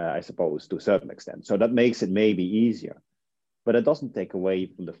 I suppose, to a certain extent. So that makes it maybe easier. But it doesn't take away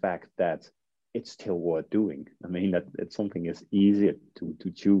from the fact that it's still worth doing. I mean, that something is easier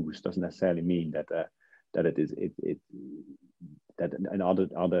to choose doesn't necessarily mean that it is that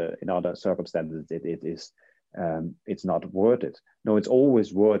in other circumstances it is it's not worth it. No, it's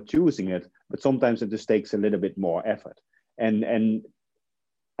always worth choosing it, but sometimes it just takes a little bit more effort. And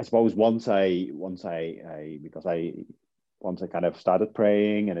I suppose once I kind of started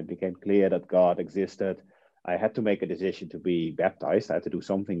praying and it became clear that God existed, I had to make a decision to be baptized. I had to do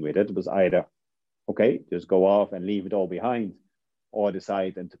something with it. It was either, okay, just go off and leave it all behind, or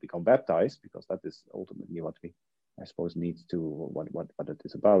decide and to become baptized, because that is ultimately what we, I suppose, needs to, what it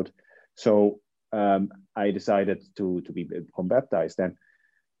is about. So I decided to become baptized then.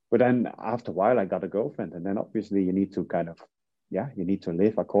 But then after a while, I got a girlfriend, and then obviously you need to kind of, you need to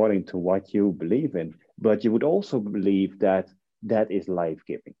live according to what you believe in. But you would also believe that is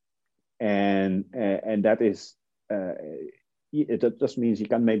life-giving, and that is it just means you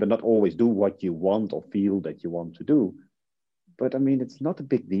can maybe not always do what you want or feel that you want to do. But I mean, it's not a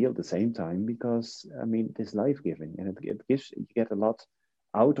big deal at the same time, because I mean, it is life-giving, and it gives, you get a lot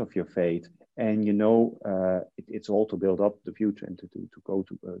out of your faith, and it's all to build up the future and to go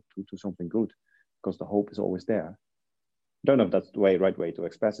to something good, because the hope is always there. I don't know if that's the right way to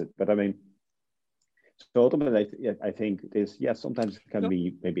express it, but I mean, so ultimately, I think it is, yes, sometimes it can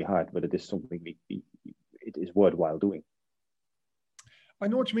be maybe hard, but it is something it is worthwhile doing. I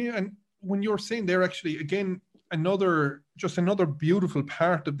know what you mean. And when you're saying there, actually, again, another beautiful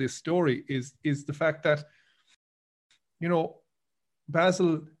part of this story is the fact that,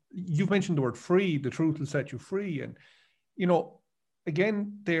 Basil, you've mentioned the word free, the truth will set you free. And,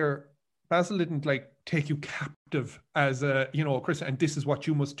 again, Basil didn't take you captive as a, Christian, and this is what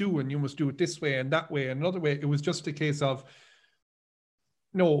you must do, and you must do it this way and that way and another way. It was just a case of,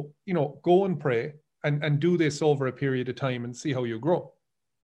 go and pray and do this over a period of time and see how you grow.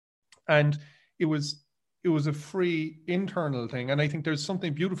 And it was a free internal thing. And I think there's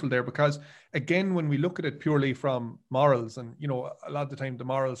something beautiful there, because again, when we look at it purely from morals, and, a lot of the time the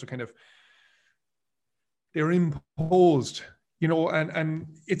morals are they're imposed, and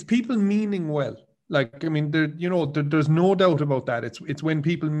it's people meaning well. Like, I mean, there's no doubt about that. It's when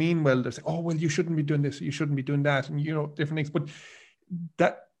people mean well, they say, oh, well, you shouldn't be doing this, you shouldn't be doing that, and, different things. But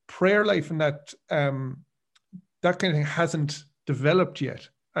that prayer life and that kind of thing hasn't developed yet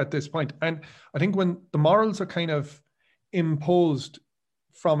at this point. And I think when the morals are kind of imposed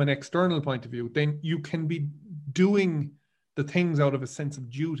from an external point of view, then you can be doing the things out of a sense of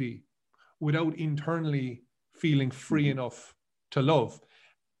duty without internally feeling free enough to love.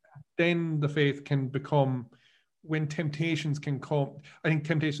 Then the faith can become, when temptations can come, I think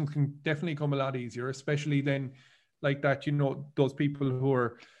temptations can definitely come a lot easier, especially then like that, those people who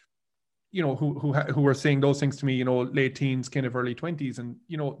are who were saying those things to me, late teens, kind of early 20s, and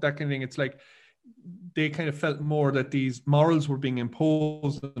that kind of thing. It's like they kind of felt more that these morals were being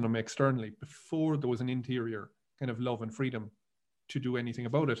imposed on them externally before there was an interior kind of love and freedom to do anything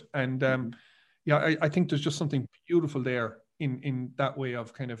about it. And I think there's just something beautiful there in that way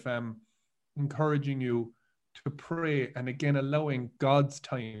of kind of encouraging you to pray, and again allowing God's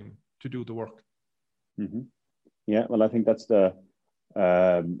time to do the work. Mm-hmm. Yeah, well, I think that's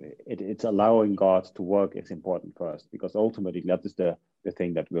it's allowing God to work is important first, because ultimately that is the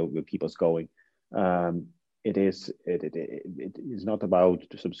thing that will keep us going. It is not about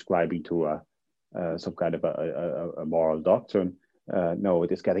subscribing to some kind of a moral doctrine. No,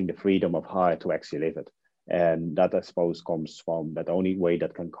 it is getting the freedom of heart to actually live it. And that, I suppose, comes from that only way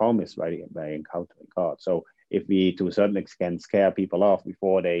that can come is by encountering God. So if we, to a certain extent, scare people off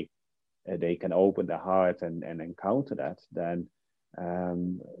before they can open their heart and encounter that, then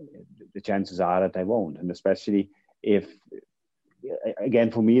the chances are that they won't. And especially if,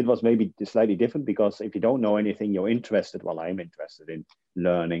 again, for me, it was maybe slightly different, because if you don't know anything, you're interested. Well, I'm interested in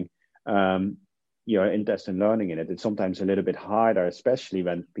learning. You're interested in learning in it. It's sometimes a little bit harder, especially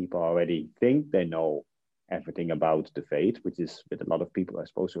when people already think they know everything about the faith, which is with a lot of people, I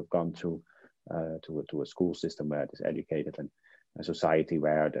suppose, who have gone to a school system where it is educated, and a society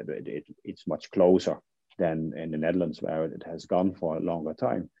where it's much closer than in the Netherlands, where it has gone for a longer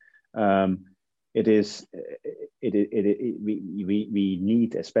time. We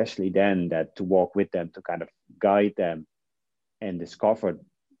need, especially then, that to walk with them, to kind of guide them and discover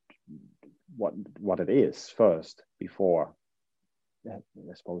what it is first, before, I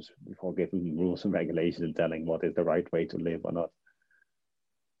suppose, before giving rules and regulations and telling what is the right way to live or not.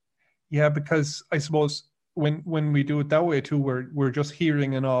 Yeah, because I suppose when we do it that way too, we're just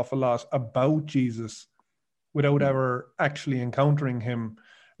hearing an awful lot about Jesus without ever actually encountering him,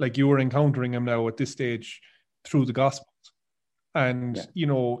 like you are encountering him now at this stage through the Gospels. And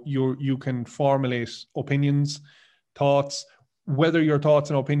you can formulate opinions, thoughts, whether your thoughts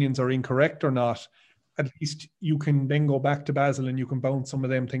and opinions are incorrect or not. At least you can then go back to Basil and you can bounce some of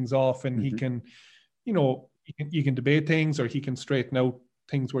them things off, and he can, you can debate things, or he can straighten out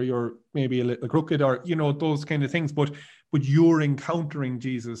things where you're maybe a little crooked, or those kind of things. But you're encountering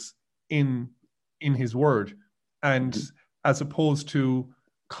Jesus in his word, and as opposed to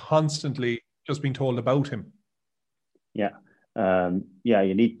constantly just being told about him. You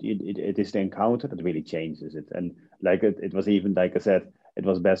need it is the encounter that really changes it. And like it was even, like I said, it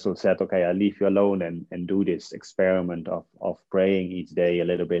was Basil said, okay, I'll leave you alone and do this experiment of praying each day a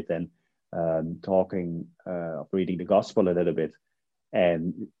little bit, and talking, of reading the gospel a little bit,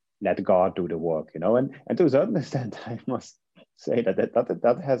 and let God do the work, and to a certain extent, I must say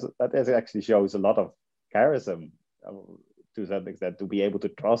that has actually shows a lot of charism, to a certain extent, to be able to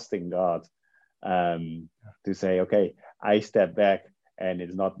trust in God, to say, okay, I step back, and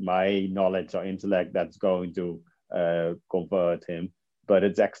it's not my knowledge or intellect that's going to convert him, but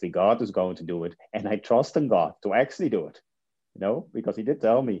it's actually God who's going to do it, and I trust in God to actually do it, because he did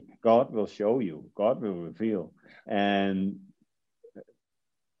tell me, God will show you, God will reveal. And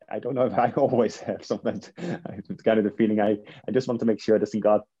I don't know if I always have. Sometimes it's kind of the feeling I just want to make sure that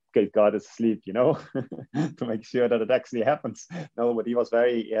God is asleep, to make sure that it actually happens. No, but he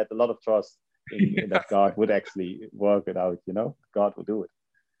had a lot of trust in that God would actually work it out, God will do it.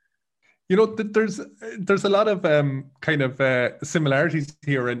 There's a lot of kind of similarities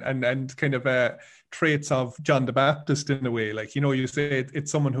here, and kind of traits of John the Baptist in a way. Like, you say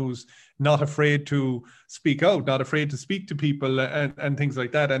it's someone who's not afraid to speak out, not afraid to speak to people, and things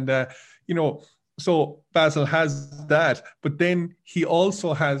like that. And so Basil has that, but then he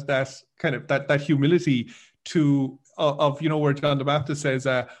also has that kind of that humility of where John the Baptist says,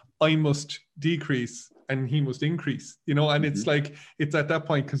 I must decrease and he must increase, and it's like, it's at that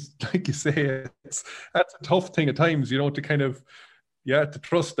point, because like you say, that's a tough thing at times, to kind of, to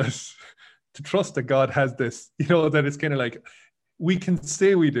trust that God has this, that it's kind of like, we can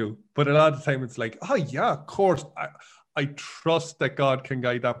say we do, but a lot of the time it's like, oh yeah, of course, I trust that God can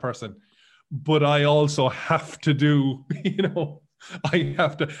guide that person, but I also have to do, I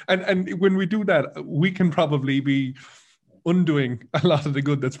have to, and when we do that, we can probably be undoing a lot of the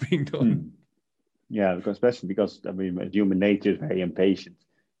good that's being done. Yeah, especially because human nature is very impatient.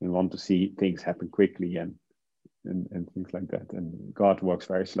 We want to see things happen quickly and things like that. And God works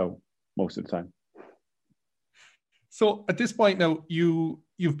very slow most of the time. So at this point now,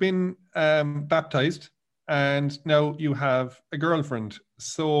 you've been baptized, and now you have a girlfriend.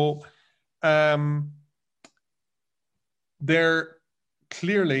 So they're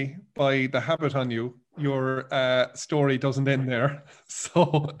clearly, by the habit on you, your story doesn't end there.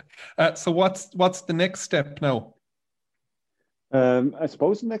 So what's the next step now? I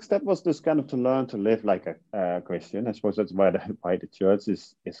suppose the next step was just kind of to learn to live like a Christian. I suppose that's why the church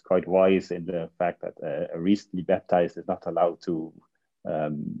is quite wise in the fact that a recently baptized is not allowed to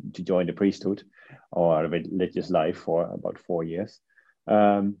join the priesthood or religious life for about 4 years.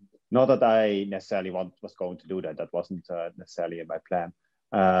 Not that I necessarily was going to do that. That wasn't necessarily in my plan.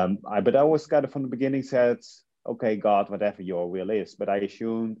 But I was kind of from the beginning said, okay, God, whatever your will is. But I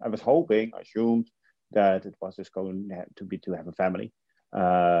assumed that it was just going to have a family,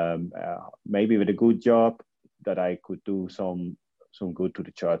 maybe with a good job, that I could do some good to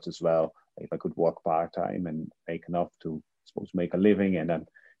the church as well. If I could work part-time and make enough to, I suppose, make a living and then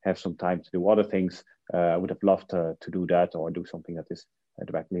have some time to do other things. I would have loved to do that or do something that is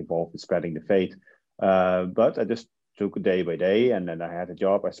directly involved in spreading the faith. But I just took it day by day, and then I had a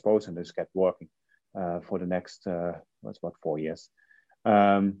job, I suppose, and just kept working for the next, 4 years.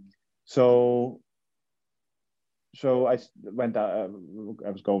 So I went. I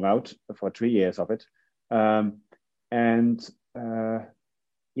was going out for 3 years of it,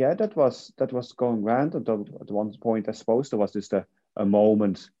 yeah, that was going grand. At one point, I suppose there was just a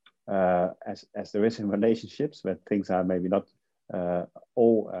moment, as there is in relationships, where things are maybe not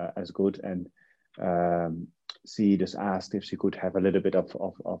all as good, and she just asked if she could have a little bit of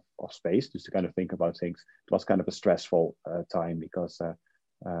space just to kind of think about things. It was kind of a stressful time because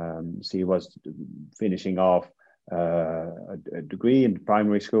she was finishing off a degree in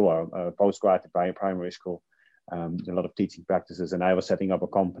primary school or a postgrad in primary school, a lot of teaching practices, and I was setting up a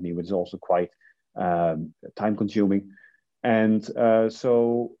company which is also quite time consuming. And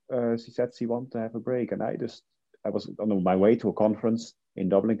so she said she wanted to have a break, and I was on my way to a conference in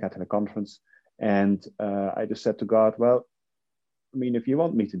Dublin, Catholic conference, and I just said to God, well, I mean, if you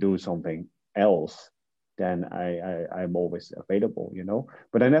want me to do something else, then I'm always available, you know.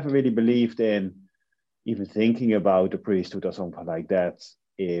 But I never really believed in even thinking about the priesthood or something like that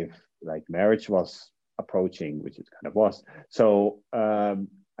if like marriage was approaching, which it kind of was. So I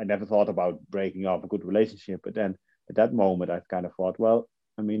never thought about breaking off a good relationship. But then at that moment, I kind of thought, well,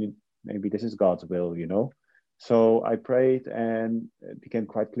 I mean, maybe this is God's will, you know. So I prayed, and it became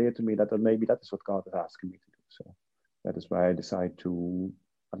quite clear to me that maybe that is what God is asking me to do. So that is why I decided to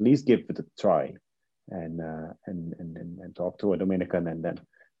at least give it a try, and talk to a Dominican, and then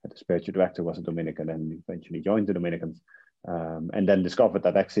the spiritual director was a Dominican, and eventually joined the Dominicans, and then discovered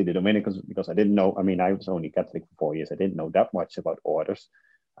that actually the Dominicans, because I didn't know, I mean, I was only Catholic for 4 years, I didn't know that much about orders,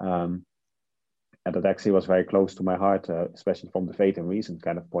 and that actually was very close to my heart, especially from the faith and reason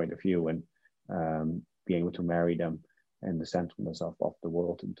kind of point of view, and being able to marry them and the centerness of the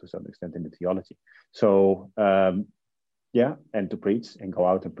world, and to some extent in the theology. So yeah, and to preach and go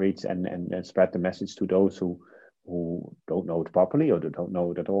out and preach and spread the message to those who don't know it properly or don't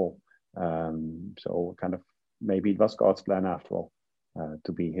know it at all. So kind of maybe it was God's plan after all,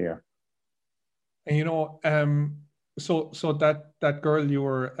 to be here. And you know, so that girl you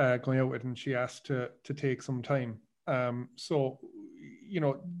were going out with, and she asked to take some time. So you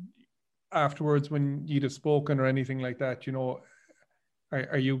know, afterwards when you'd have spoken or anything like that, you know,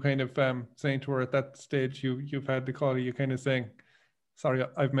 are you kind of saying to her at that stage, you've had the call, are you kind of saying, sorry,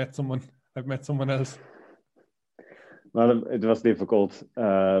 I've met someone else? Well, it was difficult,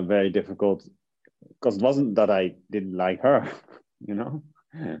 very difficult, because it wasn't that I didn't like her, you know.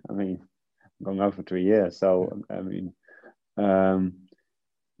 I mean, going out for 3 years, so I mean,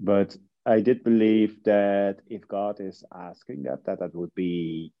 but I did believe that if God is asking that would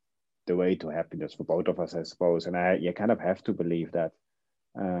be the way to happiness for both of us, I suppose, and you kind of have to believe that.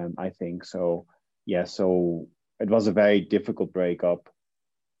 I think so. Yeah, so it was a very difficult breakup,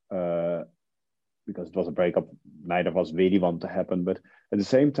 because it was a breakup neither of us really want to happen. But at the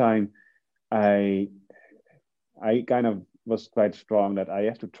same time, I kind of was quite strong that I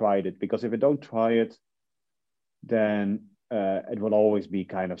have to try it, because if I don't try it, then it will always be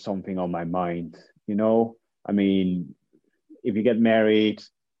kind of something on my mind, you know. I mean, if you get married,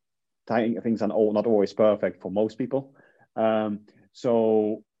 things are not always perfect for most people.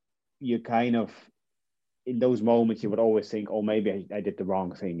 So you kind of, in those moments, you would always think, oh, maybe I did the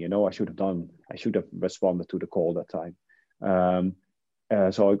wrong thing, you know, I should have responded to the call that time.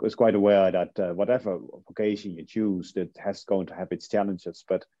 So I was quite aware that whatever vocation you choose, that has going to have its challenges.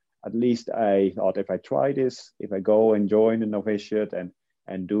 But at least I thought, if I try this, if I go and join the novitiate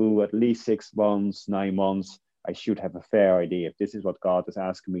and do at least 6 months, 9 months, I should have a fair idea if this is what God is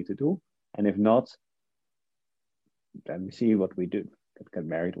asking me to do. And if not, then we see what we do. Get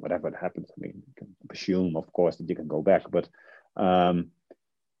married, whatever happens. I mean, you can assume, of course, that you can go back, but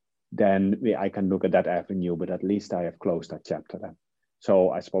then I can look at that avenue, but at least I have closed that chapter then. So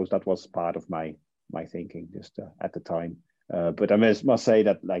I suppose that was part of my thinking just at the time. But I must say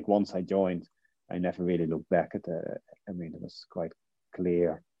that like once I joined, I never really looked back at I mean, it was quite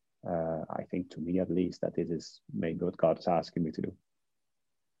clear, I think to me at least, that it is maybe what God is asking me to do.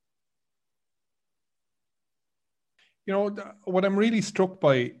 You know, what I'm really struck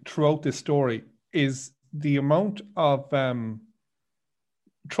by throughout this story is the amount of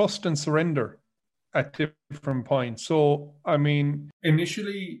trust and surrender at different points. So, I mean,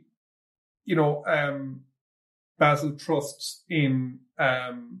 initially, you know, Basil trusts in,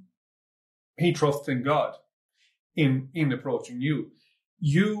 he trusts in God in approaching you.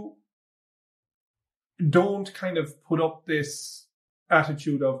 You don't kind of put up this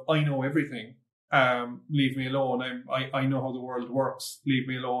attitude of, I know everything, leave me alone. I know how the world works, leave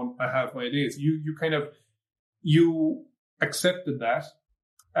me alone. I have my ideas. You accepted that.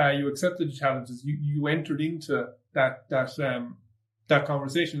 You accepted the challenges. You entered into that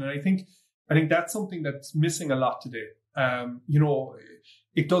conversation, and I think that's something that's missing a lot today. You know,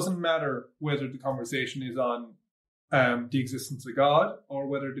 it doesn't matter whether the conversation is on the existence of God or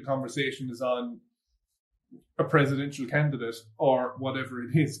whether the conversation is on a presidential candidate or whatever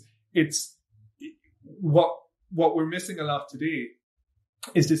it is. It's what we're missing a lot today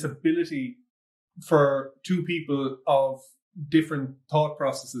is this ability for two people of different thought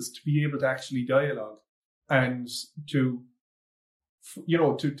processes to be able to actually dialogue and to, you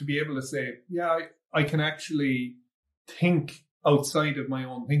know, to be able to say, yeah, I can actually think outside of my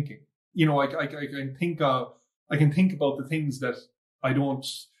own thinking. You know, I can think about the things that I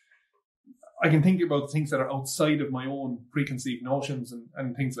can think about the things that are outside of my own preconceived notions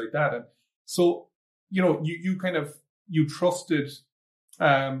and things like that. And so, you know, you trusted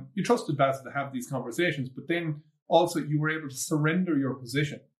Basil to have these conversations, but then also you were able to surrender your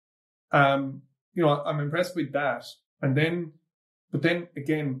position. You know, I'm impressed with that. But then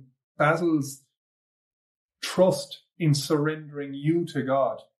again, Basil's trust in surrendering you to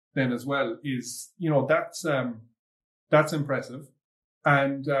God then as well is, you know, that's impressive.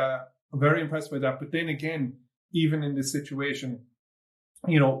 And I'm very impressed by that. But then again, even in this situation,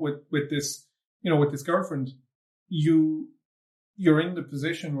 you know, with this girlfriend, you're in the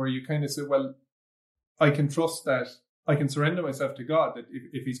position where you kind of say, well, I can trust that I can surrender myself to God, that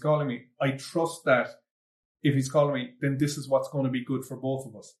if he's calling me, I trust that if he's calling me, then this is what's going to be good for both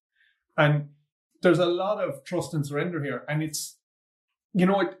of us. And there's a lot of trust and surrender here. And it's, you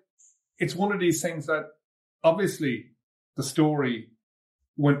know, it's one of these things that obviously the story,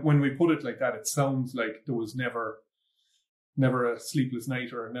 when we put it like that, it sounds like there was never a sleepless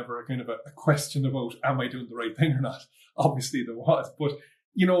night or never a kind of a question about, am I doing the right thing or not? Obviously there was, but,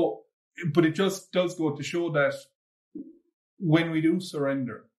 you know, but it just does go to show that when we do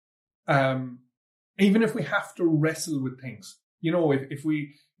surrender, even if we have to wrestle with things, you know, if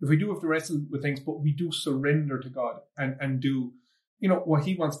we do have to wrestle with things, but we do surrender to God and do, you know, what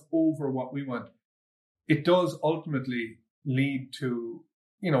he wants over what we want, it does ultimately lead to,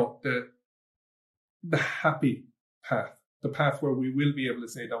 you know, the happy path, the path where we will be able to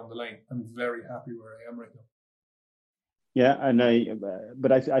say down the line, I'm very happy where I am right now. Yeah, and I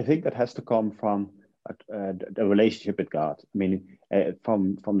think that has to come from the relationship with God. I mean,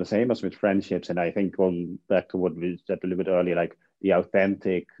 from the same as with friendships, and I think going back to what we said a little bit earlier, like the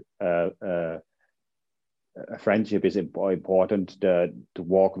authentic friendship is important to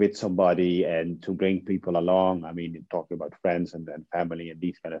walk with somebody and to bring people along. I mean, talking about friends and family and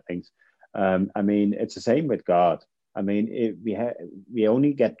these kind of things. I mean, it's the same with God. I mean, we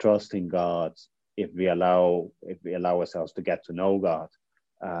only get trust in God if we allow ourselves to get to know God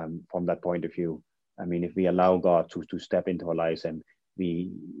from that point of view. I mean, if we allow God to step into our lives, and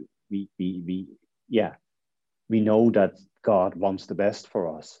we know that God wants the best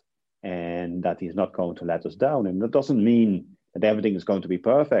for us and that he's not going to let us down. And that doesn't mean that everything is going to be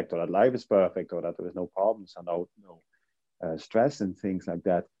perfect or that life is perfect or that there is no problems and no stress and things like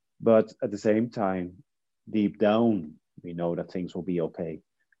that. But at the same time, deep down, we know that things will be okay,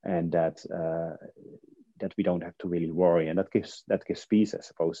 and that we don't have to really worry, and that gives peace, I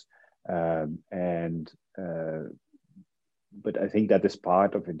suppose. But I think that is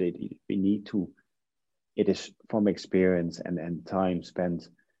part of it. We need to. It is from experience and time spent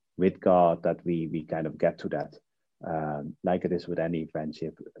with God that we kind of get to that, like it is with any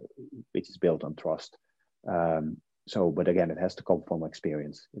friendship, which is built on trust. But again, it has to come from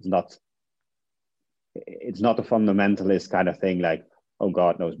experience. It's not a fundamentalist kind of thing like, oh,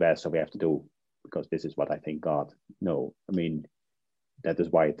 God knows best, so we have to do because this is what I think God. No, I mean, that's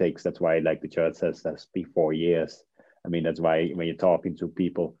why like the church says, that's be 4 years. I mean, that's why when you're talking to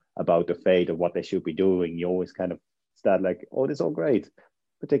people about the fate of what they should be doing, you always kind of start like, oh, this is all great,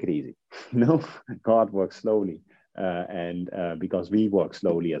 but take it easy. God works slowly, and because we work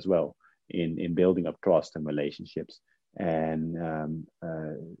slowly as well in building up trust and relationships, and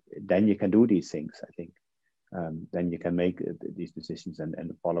then you can do these things. I think then you can make these decisions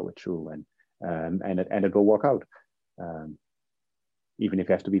and follow it through, and it will work out, even if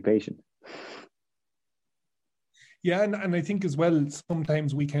you have to be patient. Yeah, and I think as well,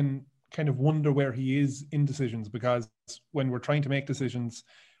 sometimes we can kind of wonder where he is in decisions, because when we're trying to make decisions,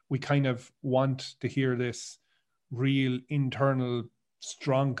 we kind of want to hear this real internal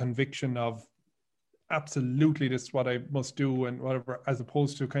strong conviction of absolutely this is what I must do and whatever, as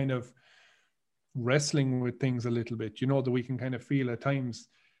opposed to kind of wrestling with things a little bit, that we can kind of feel at times,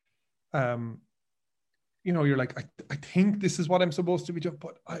 you're like, I think this is what I'm supposed to be doing,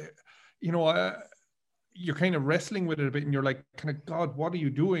 but you're kind of wrestling with it a bit, and you're like, kind of, God, what are you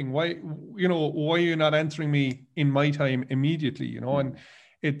doing? Why are you not answering me in my time immediately? And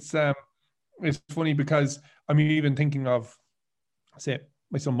it's funny because I'm even thinking of, say,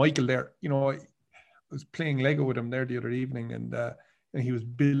 my son Michael there. I was playing Lego with him there the other evening, and he was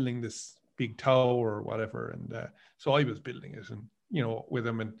building this big tower or whatever, and so I was building it, and with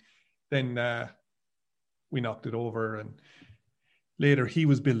him, and then we knocked it over, and later he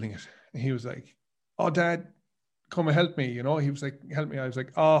was building it, and he was like, "Oh, Dad, come and help me." He was like, "Help me." I was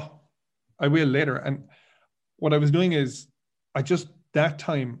like, "Oh, I will later." And what I was doing is, that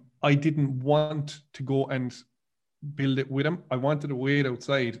time I didn't want to go and build it with him. I wanted to wait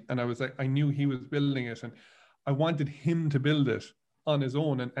outside, and I was like, I knew he was building it, and I wanted him to build it on his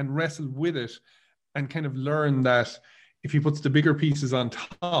own and wrestle with it, and kind of learn that if he puts the bigger pieces on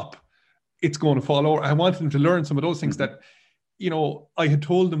top, it's going to fall over. I wanted him to learn some of those things that, I had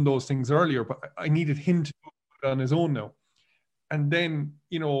told him those things earlier, but I needed him to do it on his own now. And then,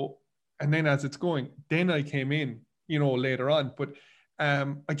 as it's going, then I came in, later on. But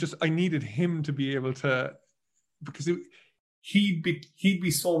I needed him to be able to, because he'd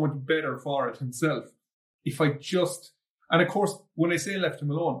be so much better for it himself if I just, and of course, when I say left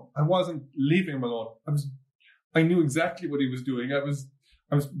him alone, I wasn't leaving him alone. I knew exactly what he was doing. I was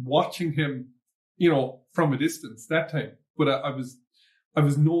watching him, from a distance that time, but I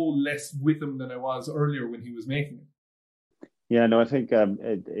was no less with him than I was earlier when he was making it. Yeah, no, I think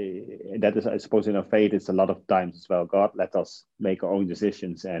that is, I suppose, faith is a lot of times as well. God let us make our own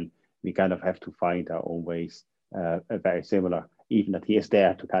decisions, and we kind of have to find our own ways. Very similar, even that he is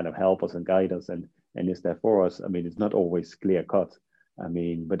there to kind of help us and guide us, and is there for us. I mean, it's not always clear cut. I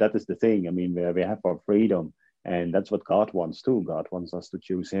mean, but that is the thing. I mean, where we have our freedom, and that's what God wants too. God wants us to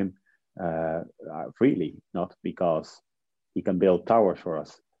choose him freely, not because he can build towers for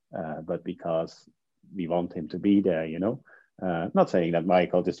us, but because we want him to be there, not saying that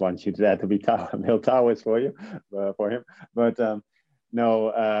Michael just wants you to be build towers for you, for him, but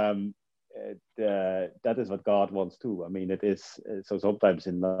no, that is what God wants too. I mean, it is, so sometimes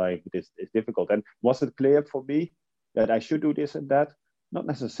in life it's difficult. And was it clear for me that I should do this and that? Not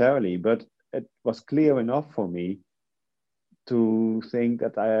necessarily, but it was clear enough for me to think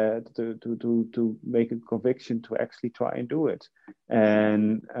that I had to make a conviction to actually try and do it.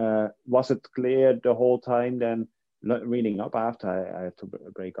 And was it clear the whole time then, reading up after I had to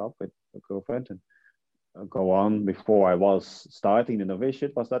break up with a girlfriend and go on before I was starting the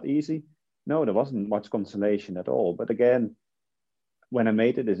novitiate? Was that easy? No, there wasn't much consolation at all. But again, when I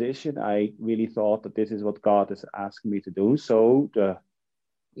made the decision, I really thought that this is what God is asking me to do. So the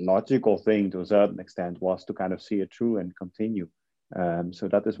logical thing to a certain extent was to kind of see it through and continue. So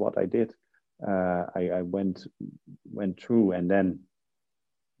that is what I did. I went through, and then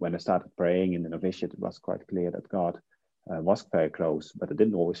when I started praying in the novitiate, it was quite clear that God was very close, but I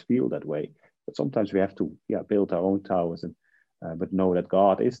didn't always feel that way. But sometimes we have to build our own towers, and but know that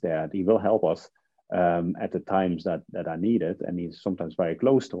God is there and he will help us at the times that are needed. And he's sometimes very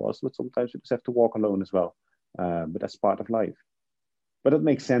close to us, but sometimes we just have to walk alone as well. But that's part of life. But it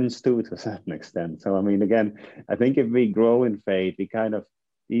makes sense too, to a certain extent. So, I mean, again, I think if we grow in faith, we kind of,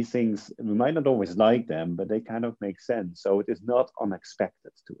 these things, we might not always like them, but they kind of make sense. So it is not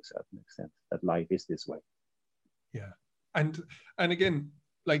unexpected to a certain extent that life is this way. Yeah. And again,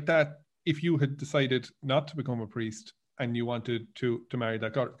 like that, if you had decided not to become a priest and you wanted to marry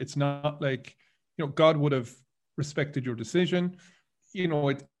that girl, it's not like, God would have respected your decision.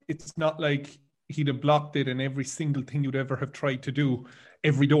 It's not like he'd have blocked it, and every single thing you'd ever have tried to do,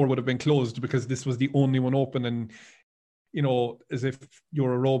 every door would have been closed because this was the only one open, and as if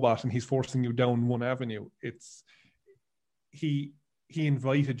you're a robot and he's forcing you down one avenue. It's he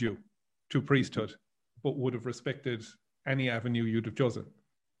invited you to priesthood, but would have respected any avenue you'd have chosen.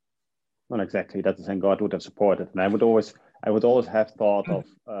 not exactly. That's the thing. God would have supported, and I would always have thought of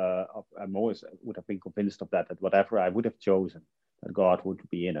I'm always would have been convinced of that whatever I would have chosen, that God would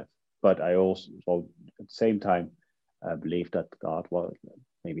be in it. But I also, at the same time, believe that God will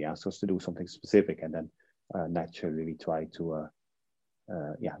maybe ask us to do something specific, and then naturally we try to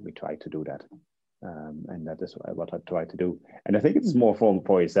do that, and that is what I try to do. And I think it's more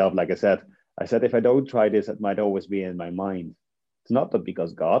for yourself. Like I said, if I don't try this, it might always be in my mind. It's not that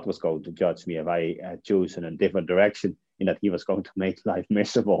because God was going to judge me if I had chosen a different direction, in that he was going to make life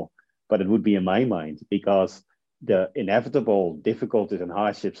miserable, but it would be in my mind, because the inevitable difficulties and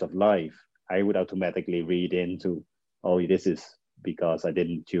hardships of life, I would automatically read into, oh, this is because I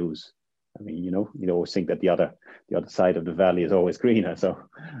didn't choose. I mean, you always think that the other side of the valley is always greener. So,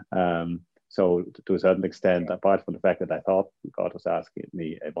 so to a certain extent, apart from the fact that I thought God was asking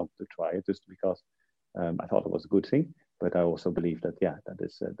me, I wanted to try it just because I thought it was a good thing. But I also believe that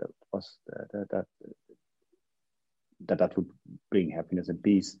that would bring happiness and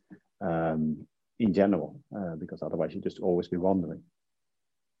peace in general, because otherwise you'd just always be wandering.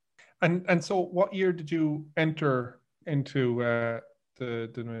 And so, what year did you enter into the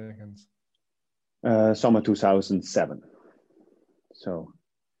Dominicans? Summer 2007. So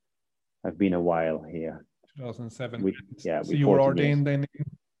I've been a while here. 2007. So you were ordained then?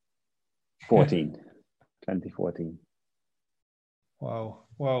 2014. Wow.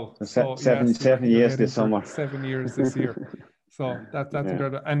 So seven years this summer. 7 years this year. So that's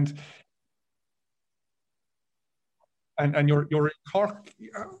incredible. And you're in Cork.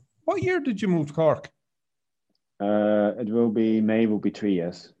 What year did you move to Cork? It will be 3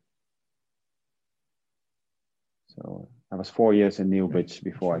 years. So I was 4 years in Newbridge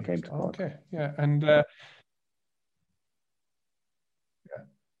before I came to Cork. Okay, yeah, and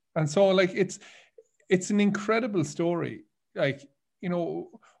and so like it's an incredible story. Like,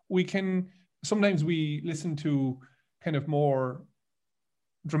 we can sometimes we listen to kind of more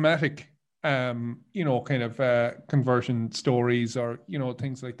dramatic kind of conversion stories, or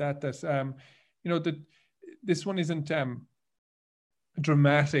things like that. That that this one isn't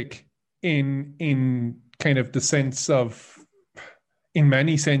dramatic in kind of the sense of, in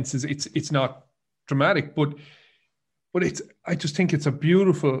many senses it's not dramatic, but I just think it's a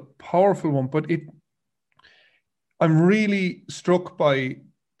beautiful, powerful one. But I'm really struck by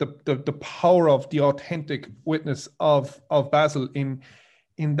the power of the authentic witness of Basil in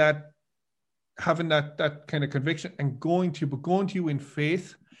that, having that kind of conviction and going to you in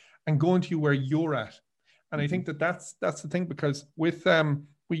faith and going to you where you're at. And I think that's the thing, because with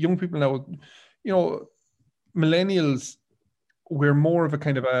young people now, millennials, we're more of a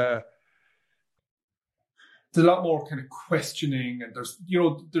kind of there's a lot more kind of questioning, and there's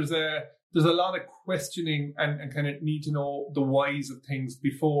a lot of questioning and kind of need to know the whys of things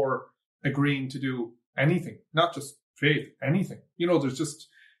before agreeing to do anything, not just faith, anything. There's just,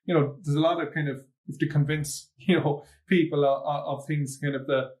 there's a lot of kind of, you have to convince, people of things, kind of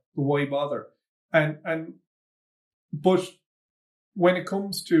the why bother. But when it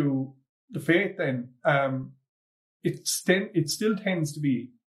comes to the faith, then it still tends to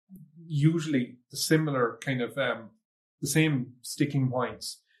be usually the similar kind of the same sticking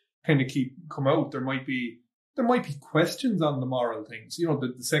points kind of come out. There might be questions on the moral things,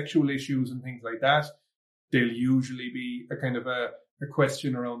 the sexual issues and things like that. There'll usually be a kind of a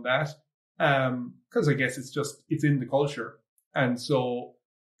question around that, because I guess it's in the culture, and so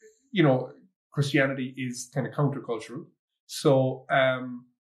Christianity is kind of countercultural. So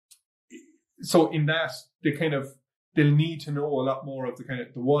so in that, they'll need to know a lot more of the kind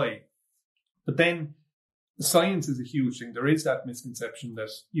of the why. But then the science is a huge thing. There is that misconception that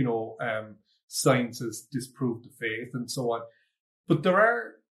science has disproved the faith and so on. But there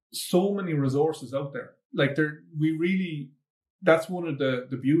are so many resources out there. Like that's one of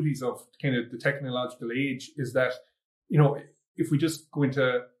the beauties of kind of the technological age, is that if we just go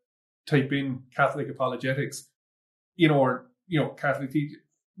into type in Catholic apologetics, or Catholic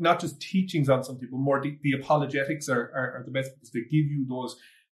not just teachings on something, but more the apologetics are the best, because they give you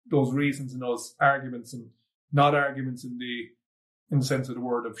those reasons and those arguments, and not arguments in the sense of the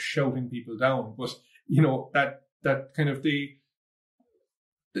word of shouting people down, but that kind of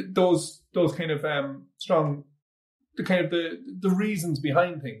those kind of strong, the kind of the reasons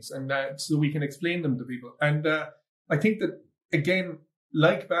behind things, and so we can explain them to people. And I think that, again,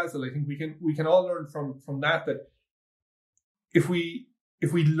 like Basil, I think we can all learn from that if we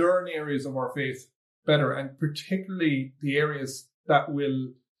learn areas of our faith better, and particularly the areas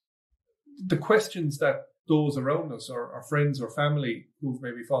the questions that those around us, or our friends or family who've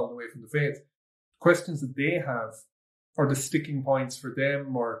maybe fallen away from the faith, questions that they have, or the sticking points for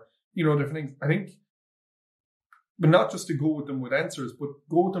them, or different things. I think, but not just to go with them with answers, but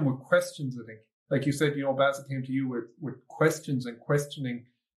go with them with questions. I think, like you said, Basil came to you with questions and questioning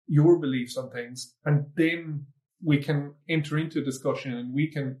your beliefs on things, and then we can enter into discussion and we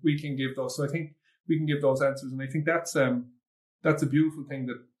can give those. So I think we can give those answers, and I think that's a beautiful thing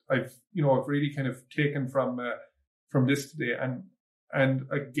that I've really kind of taken from this today. And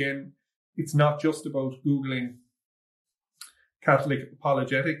again, it's not just about Googling Catholic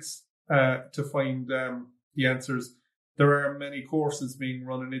apologetics to find the answers. There are many courses being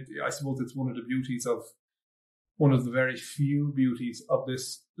run, and I suppose it's one of the very few beauties of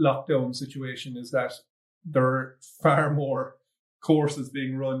this lockdown situation is that there are far more courses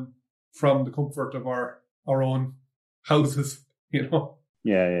being run from the comfort of our own houses,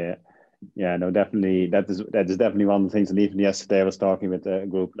 Yeah, no, definitely. That is definitely one of the things. And even yesterday, I was talking with a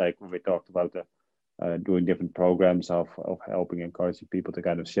group, like when we talked about doing different programs of helping, encouraging people to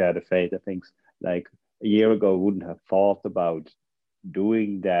kind of share the faith. I think like a year ago, wouldn't have thought about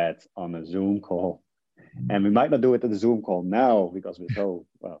doing that on a Zoom call, and we might not do it at a Zoom call now because we're so,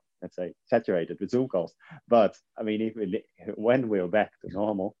 well, let's say, saturated with Zoom calls. But I mean, when we're back to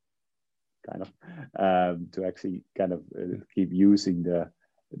normal, kind of, to actually kind of keep using the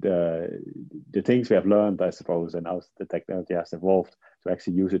things we have learned, I suppose, and how the technology has evolved to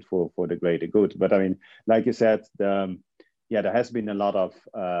actually use it for the greater good. But I mean, like you said, there has been a lot of,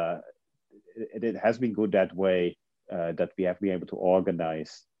 it has been good that way, that we have been able to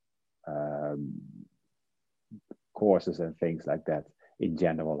organize courses and things like that in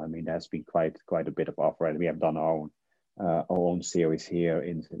general. I mean, there's been quite a bit of offer, and we have done our own series here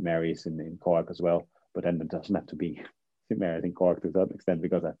in St. Mary's in Cork as well. But then it doesn't have to be St. Mary's in Cork to a certain extent,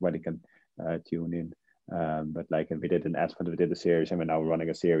 because everybody can tune in. But like we did in Aspen, we did a series, and we're now running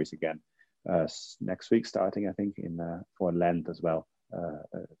a series again next week, starting I think for Lent as well.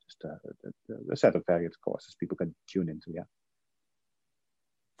 Just a set of various courses people can tune into.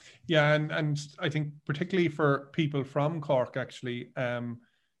 Yeah, and I think particularly for people from Cork, actually,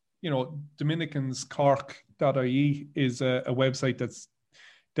 Dominicans Cork.ie is a website that's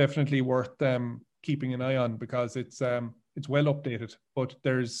definitely worth keeping an eye on, because it's well updated, but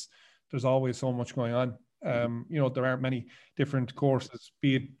there's always so much going on. There are many different courses,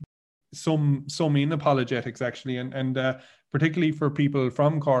 be it some in apologetics actually, and particularly for people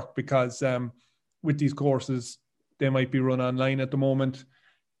from Cork, because with these courses, they might be run online at the moment.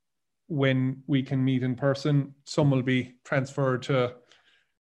 When we can meet in person, some will be transferred to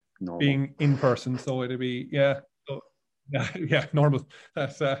normal, being in person. So it'll be normal.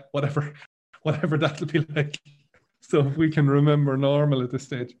 That's whatever that'll be like. So we can remember normal at this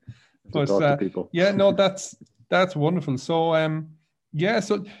stage. But talk to people. Yeah, no, that's wonderful. So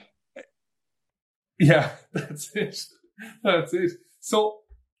that's it. So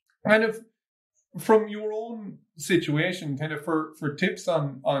kind of from your own situation, kind of for tips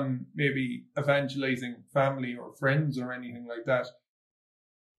on maybe evangelizing family or friends or anything like that.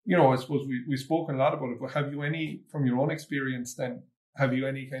 I suppose we've spoken a lot about it, but have you any, from your own experience then, have you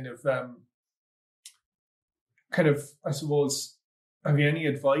any kind of I suppose, have you any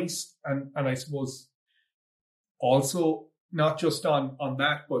advice? And I suppose also not just on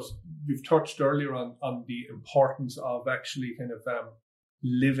that, but you've touched earlier on the importance of actually kind of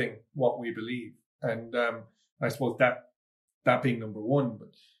living what we believe. And I suppose that being number one.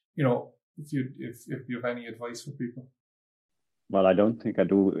 But if you have any advice for people. Well, I don't think I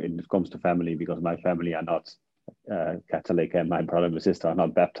do when it comes to family, because my family are not Catholic, and my brother and my sister are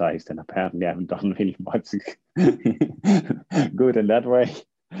not baptized, and apparently I haven't done really much good in that way.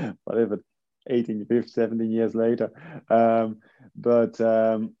 Whatever, 18, 15, 17 years later. But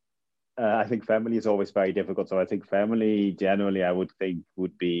I think family is always very difficult. So I think family generally, I would think,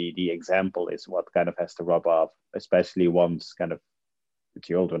 would be the example is what kind of has to rub off, especially once kind of the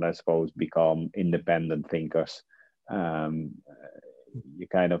children, I suppose, become independent thinkers. You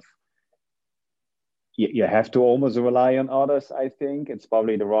kind of, you have to almost rely on others. I think it's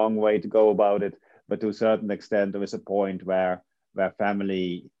probably the wrong way to go about it, but to a certain extent, there is a point where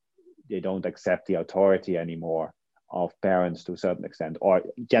family, they don't accept the authority anymore of parents to a certain extent, or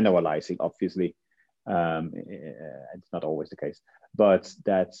generalizing, obviously. It's not always the case, but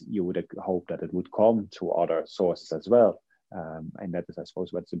that you would hope that it would come to other sources as well. And that is, I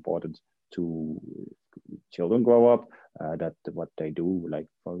suppose, what's important to children grow up, that what they do, like,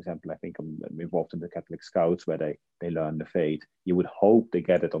 for example, I think I'm involved in the Catholic Scouts, where they learn the faith. You would hope they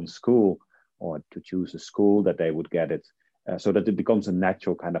get it on school, or to choose a school that they would get it, so that it becomes a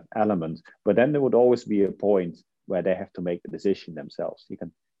natural kind of element. But then there would always be a point where they have to make the decision themselves. You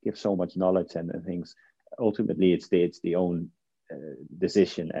can give so much knowledge and things. Ultimately, it's the own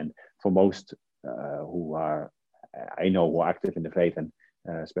decision. And for most who are active in the faith, and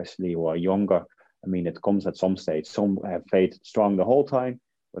especially who are younger, I mean, it comes at some stage. Some have faith strong the whole time,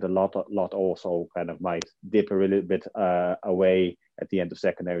 but a lot also kind of might dip a little bit away at the end of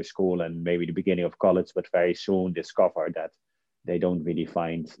secondary school and maybe the beginning of college, but very soon discover that they don't really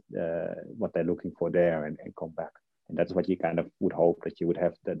find what they're looking for there, and come back. And that's what you kind of would hope, that you would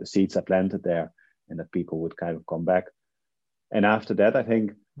have the seeds are planted there, and that people would kind of come back. And after that, I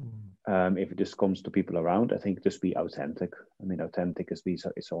think if it just comes to people around, I think just be authentic. I mean, authentic is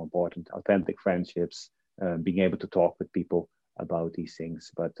so important. Authentic friendships, being able to talk with people about these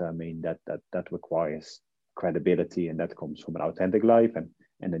things. But I mean, that requires credibility, and that comes from an authentic life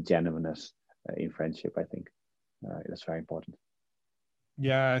and a genuineness in friendship. I think that's very important.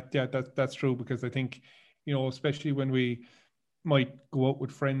 Yeah, that's true, because I think, especially when we might go out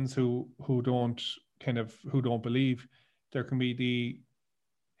with friends who don't believe, there can be,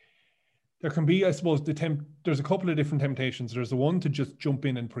 I suppose, there's a couple of different temptations. There's the one to just jump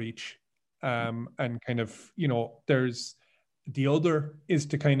in and preach, and kind of, there's the other is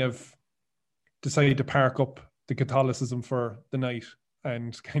to kind of decide to park up the Catholicism for the night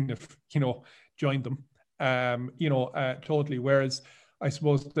and kind of, join them, totally. Whereas I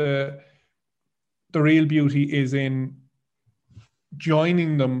suppose the real beauty is in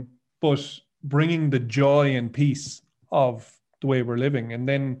joining them, but bringing the joy and peace of the way we're living, and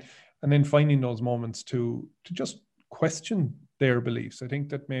then finding those moments to just question their beliefs. I think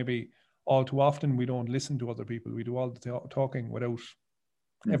that maybe all too often we don't listen to other people. We do all the talking without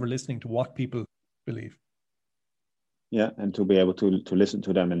ever listening to what people believe. Yeah, and to be able to listen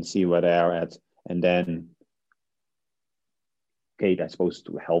to them and see where they are at, and then, I suppose,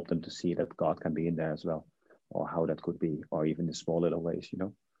 to help them to see that God can be in there as well, or how that could be, or even in small little ways,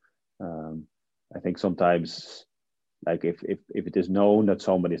 I think sometimes, like if it is known that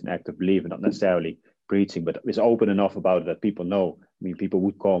somebody is an active believer, not necessarily preaching, but is open enough about it that people know. I mean, people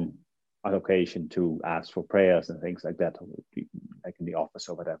would come on occasion to ask for prayers and things like that, like in the office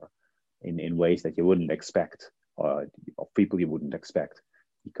or whatever, in ways that you wouldn't expect, or people you wouldn't expect,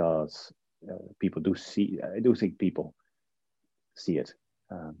 because people do see. I do think people see it,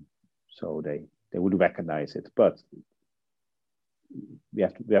 so they would recognize it. But we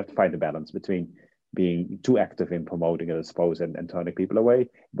have to find a balance between being too active in promoting it, I suppose, and turning people away.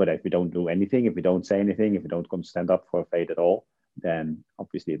 But if we don't do anything, if we don't say anything, if we don't come stand up for faith at all, then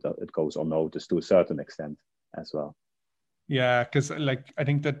obviously it goes unnoticed to a certain extent as well. Yeah, because I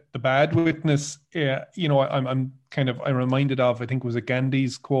think that the bad witness, I'm reminded of, I think it was a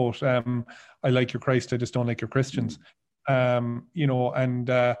Gandhi's quote, I like your Christ, I just don't like your Christians. And then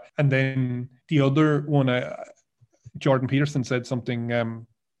the other one, Jordan Peterson said something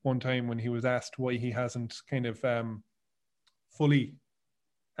one time when he was asked why he hasn't kind of fully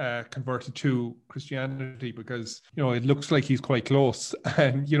converted to Christianity, because it looks like he's quite close,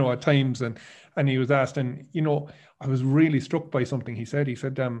 and at times, and he was asked, and I was really struck by something he said. He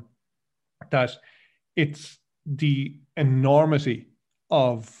said that it's the enormity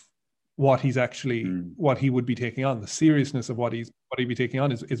of what he's actually what he would be taking on, the seriousness of what he'd be taking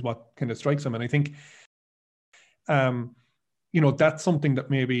on is what kind of strikes him. And I think that's something that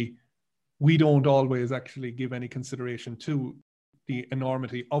maybe we don't always actually give any consideration to, the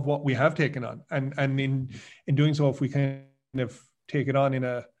enormity of what we have taken on, and in doing so, if we kind of take it on in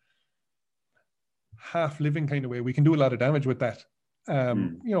a half living kind of way, we can do a lot of damage with that.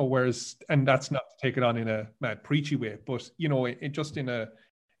 Whereas, and that's not to take it on in a mad preachy way, but it just in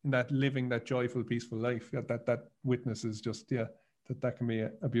that living that joyful, peaceful life, that witness is just that can be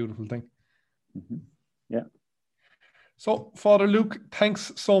a beautiful thing. Mm-hmm. Yeah. So, Father Luke,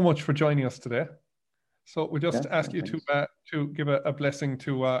 thanks so much for joining us today. So we just ask you to give a blessing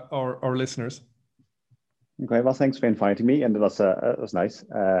to our listeners. Okay, well, thanks for inviting me, and it was nice,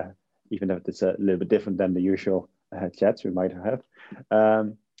 even if it's a little bit different than the usual chats we might have.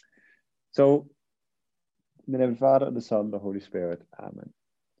 So, in the name of the Father, the Son, the Holy Spirit, Amen.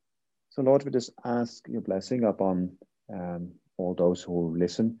 So, Lord, we just ask your blessing upon all those who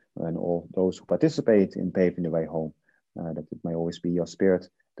listen and all those who participate in paving the way home. That it may always be your Spirit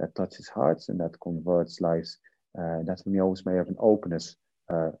that touches hearts and that converts lives, that we always may have an openness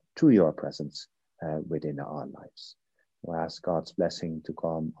to your presence within our lives. We ask God's blessing to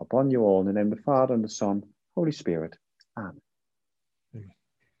come upon you all in the name of the Father and the Son, Holy Spirit. Amen.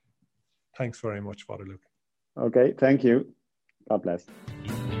 Thanks very much, Father Luke. Okay, thank you. God bless.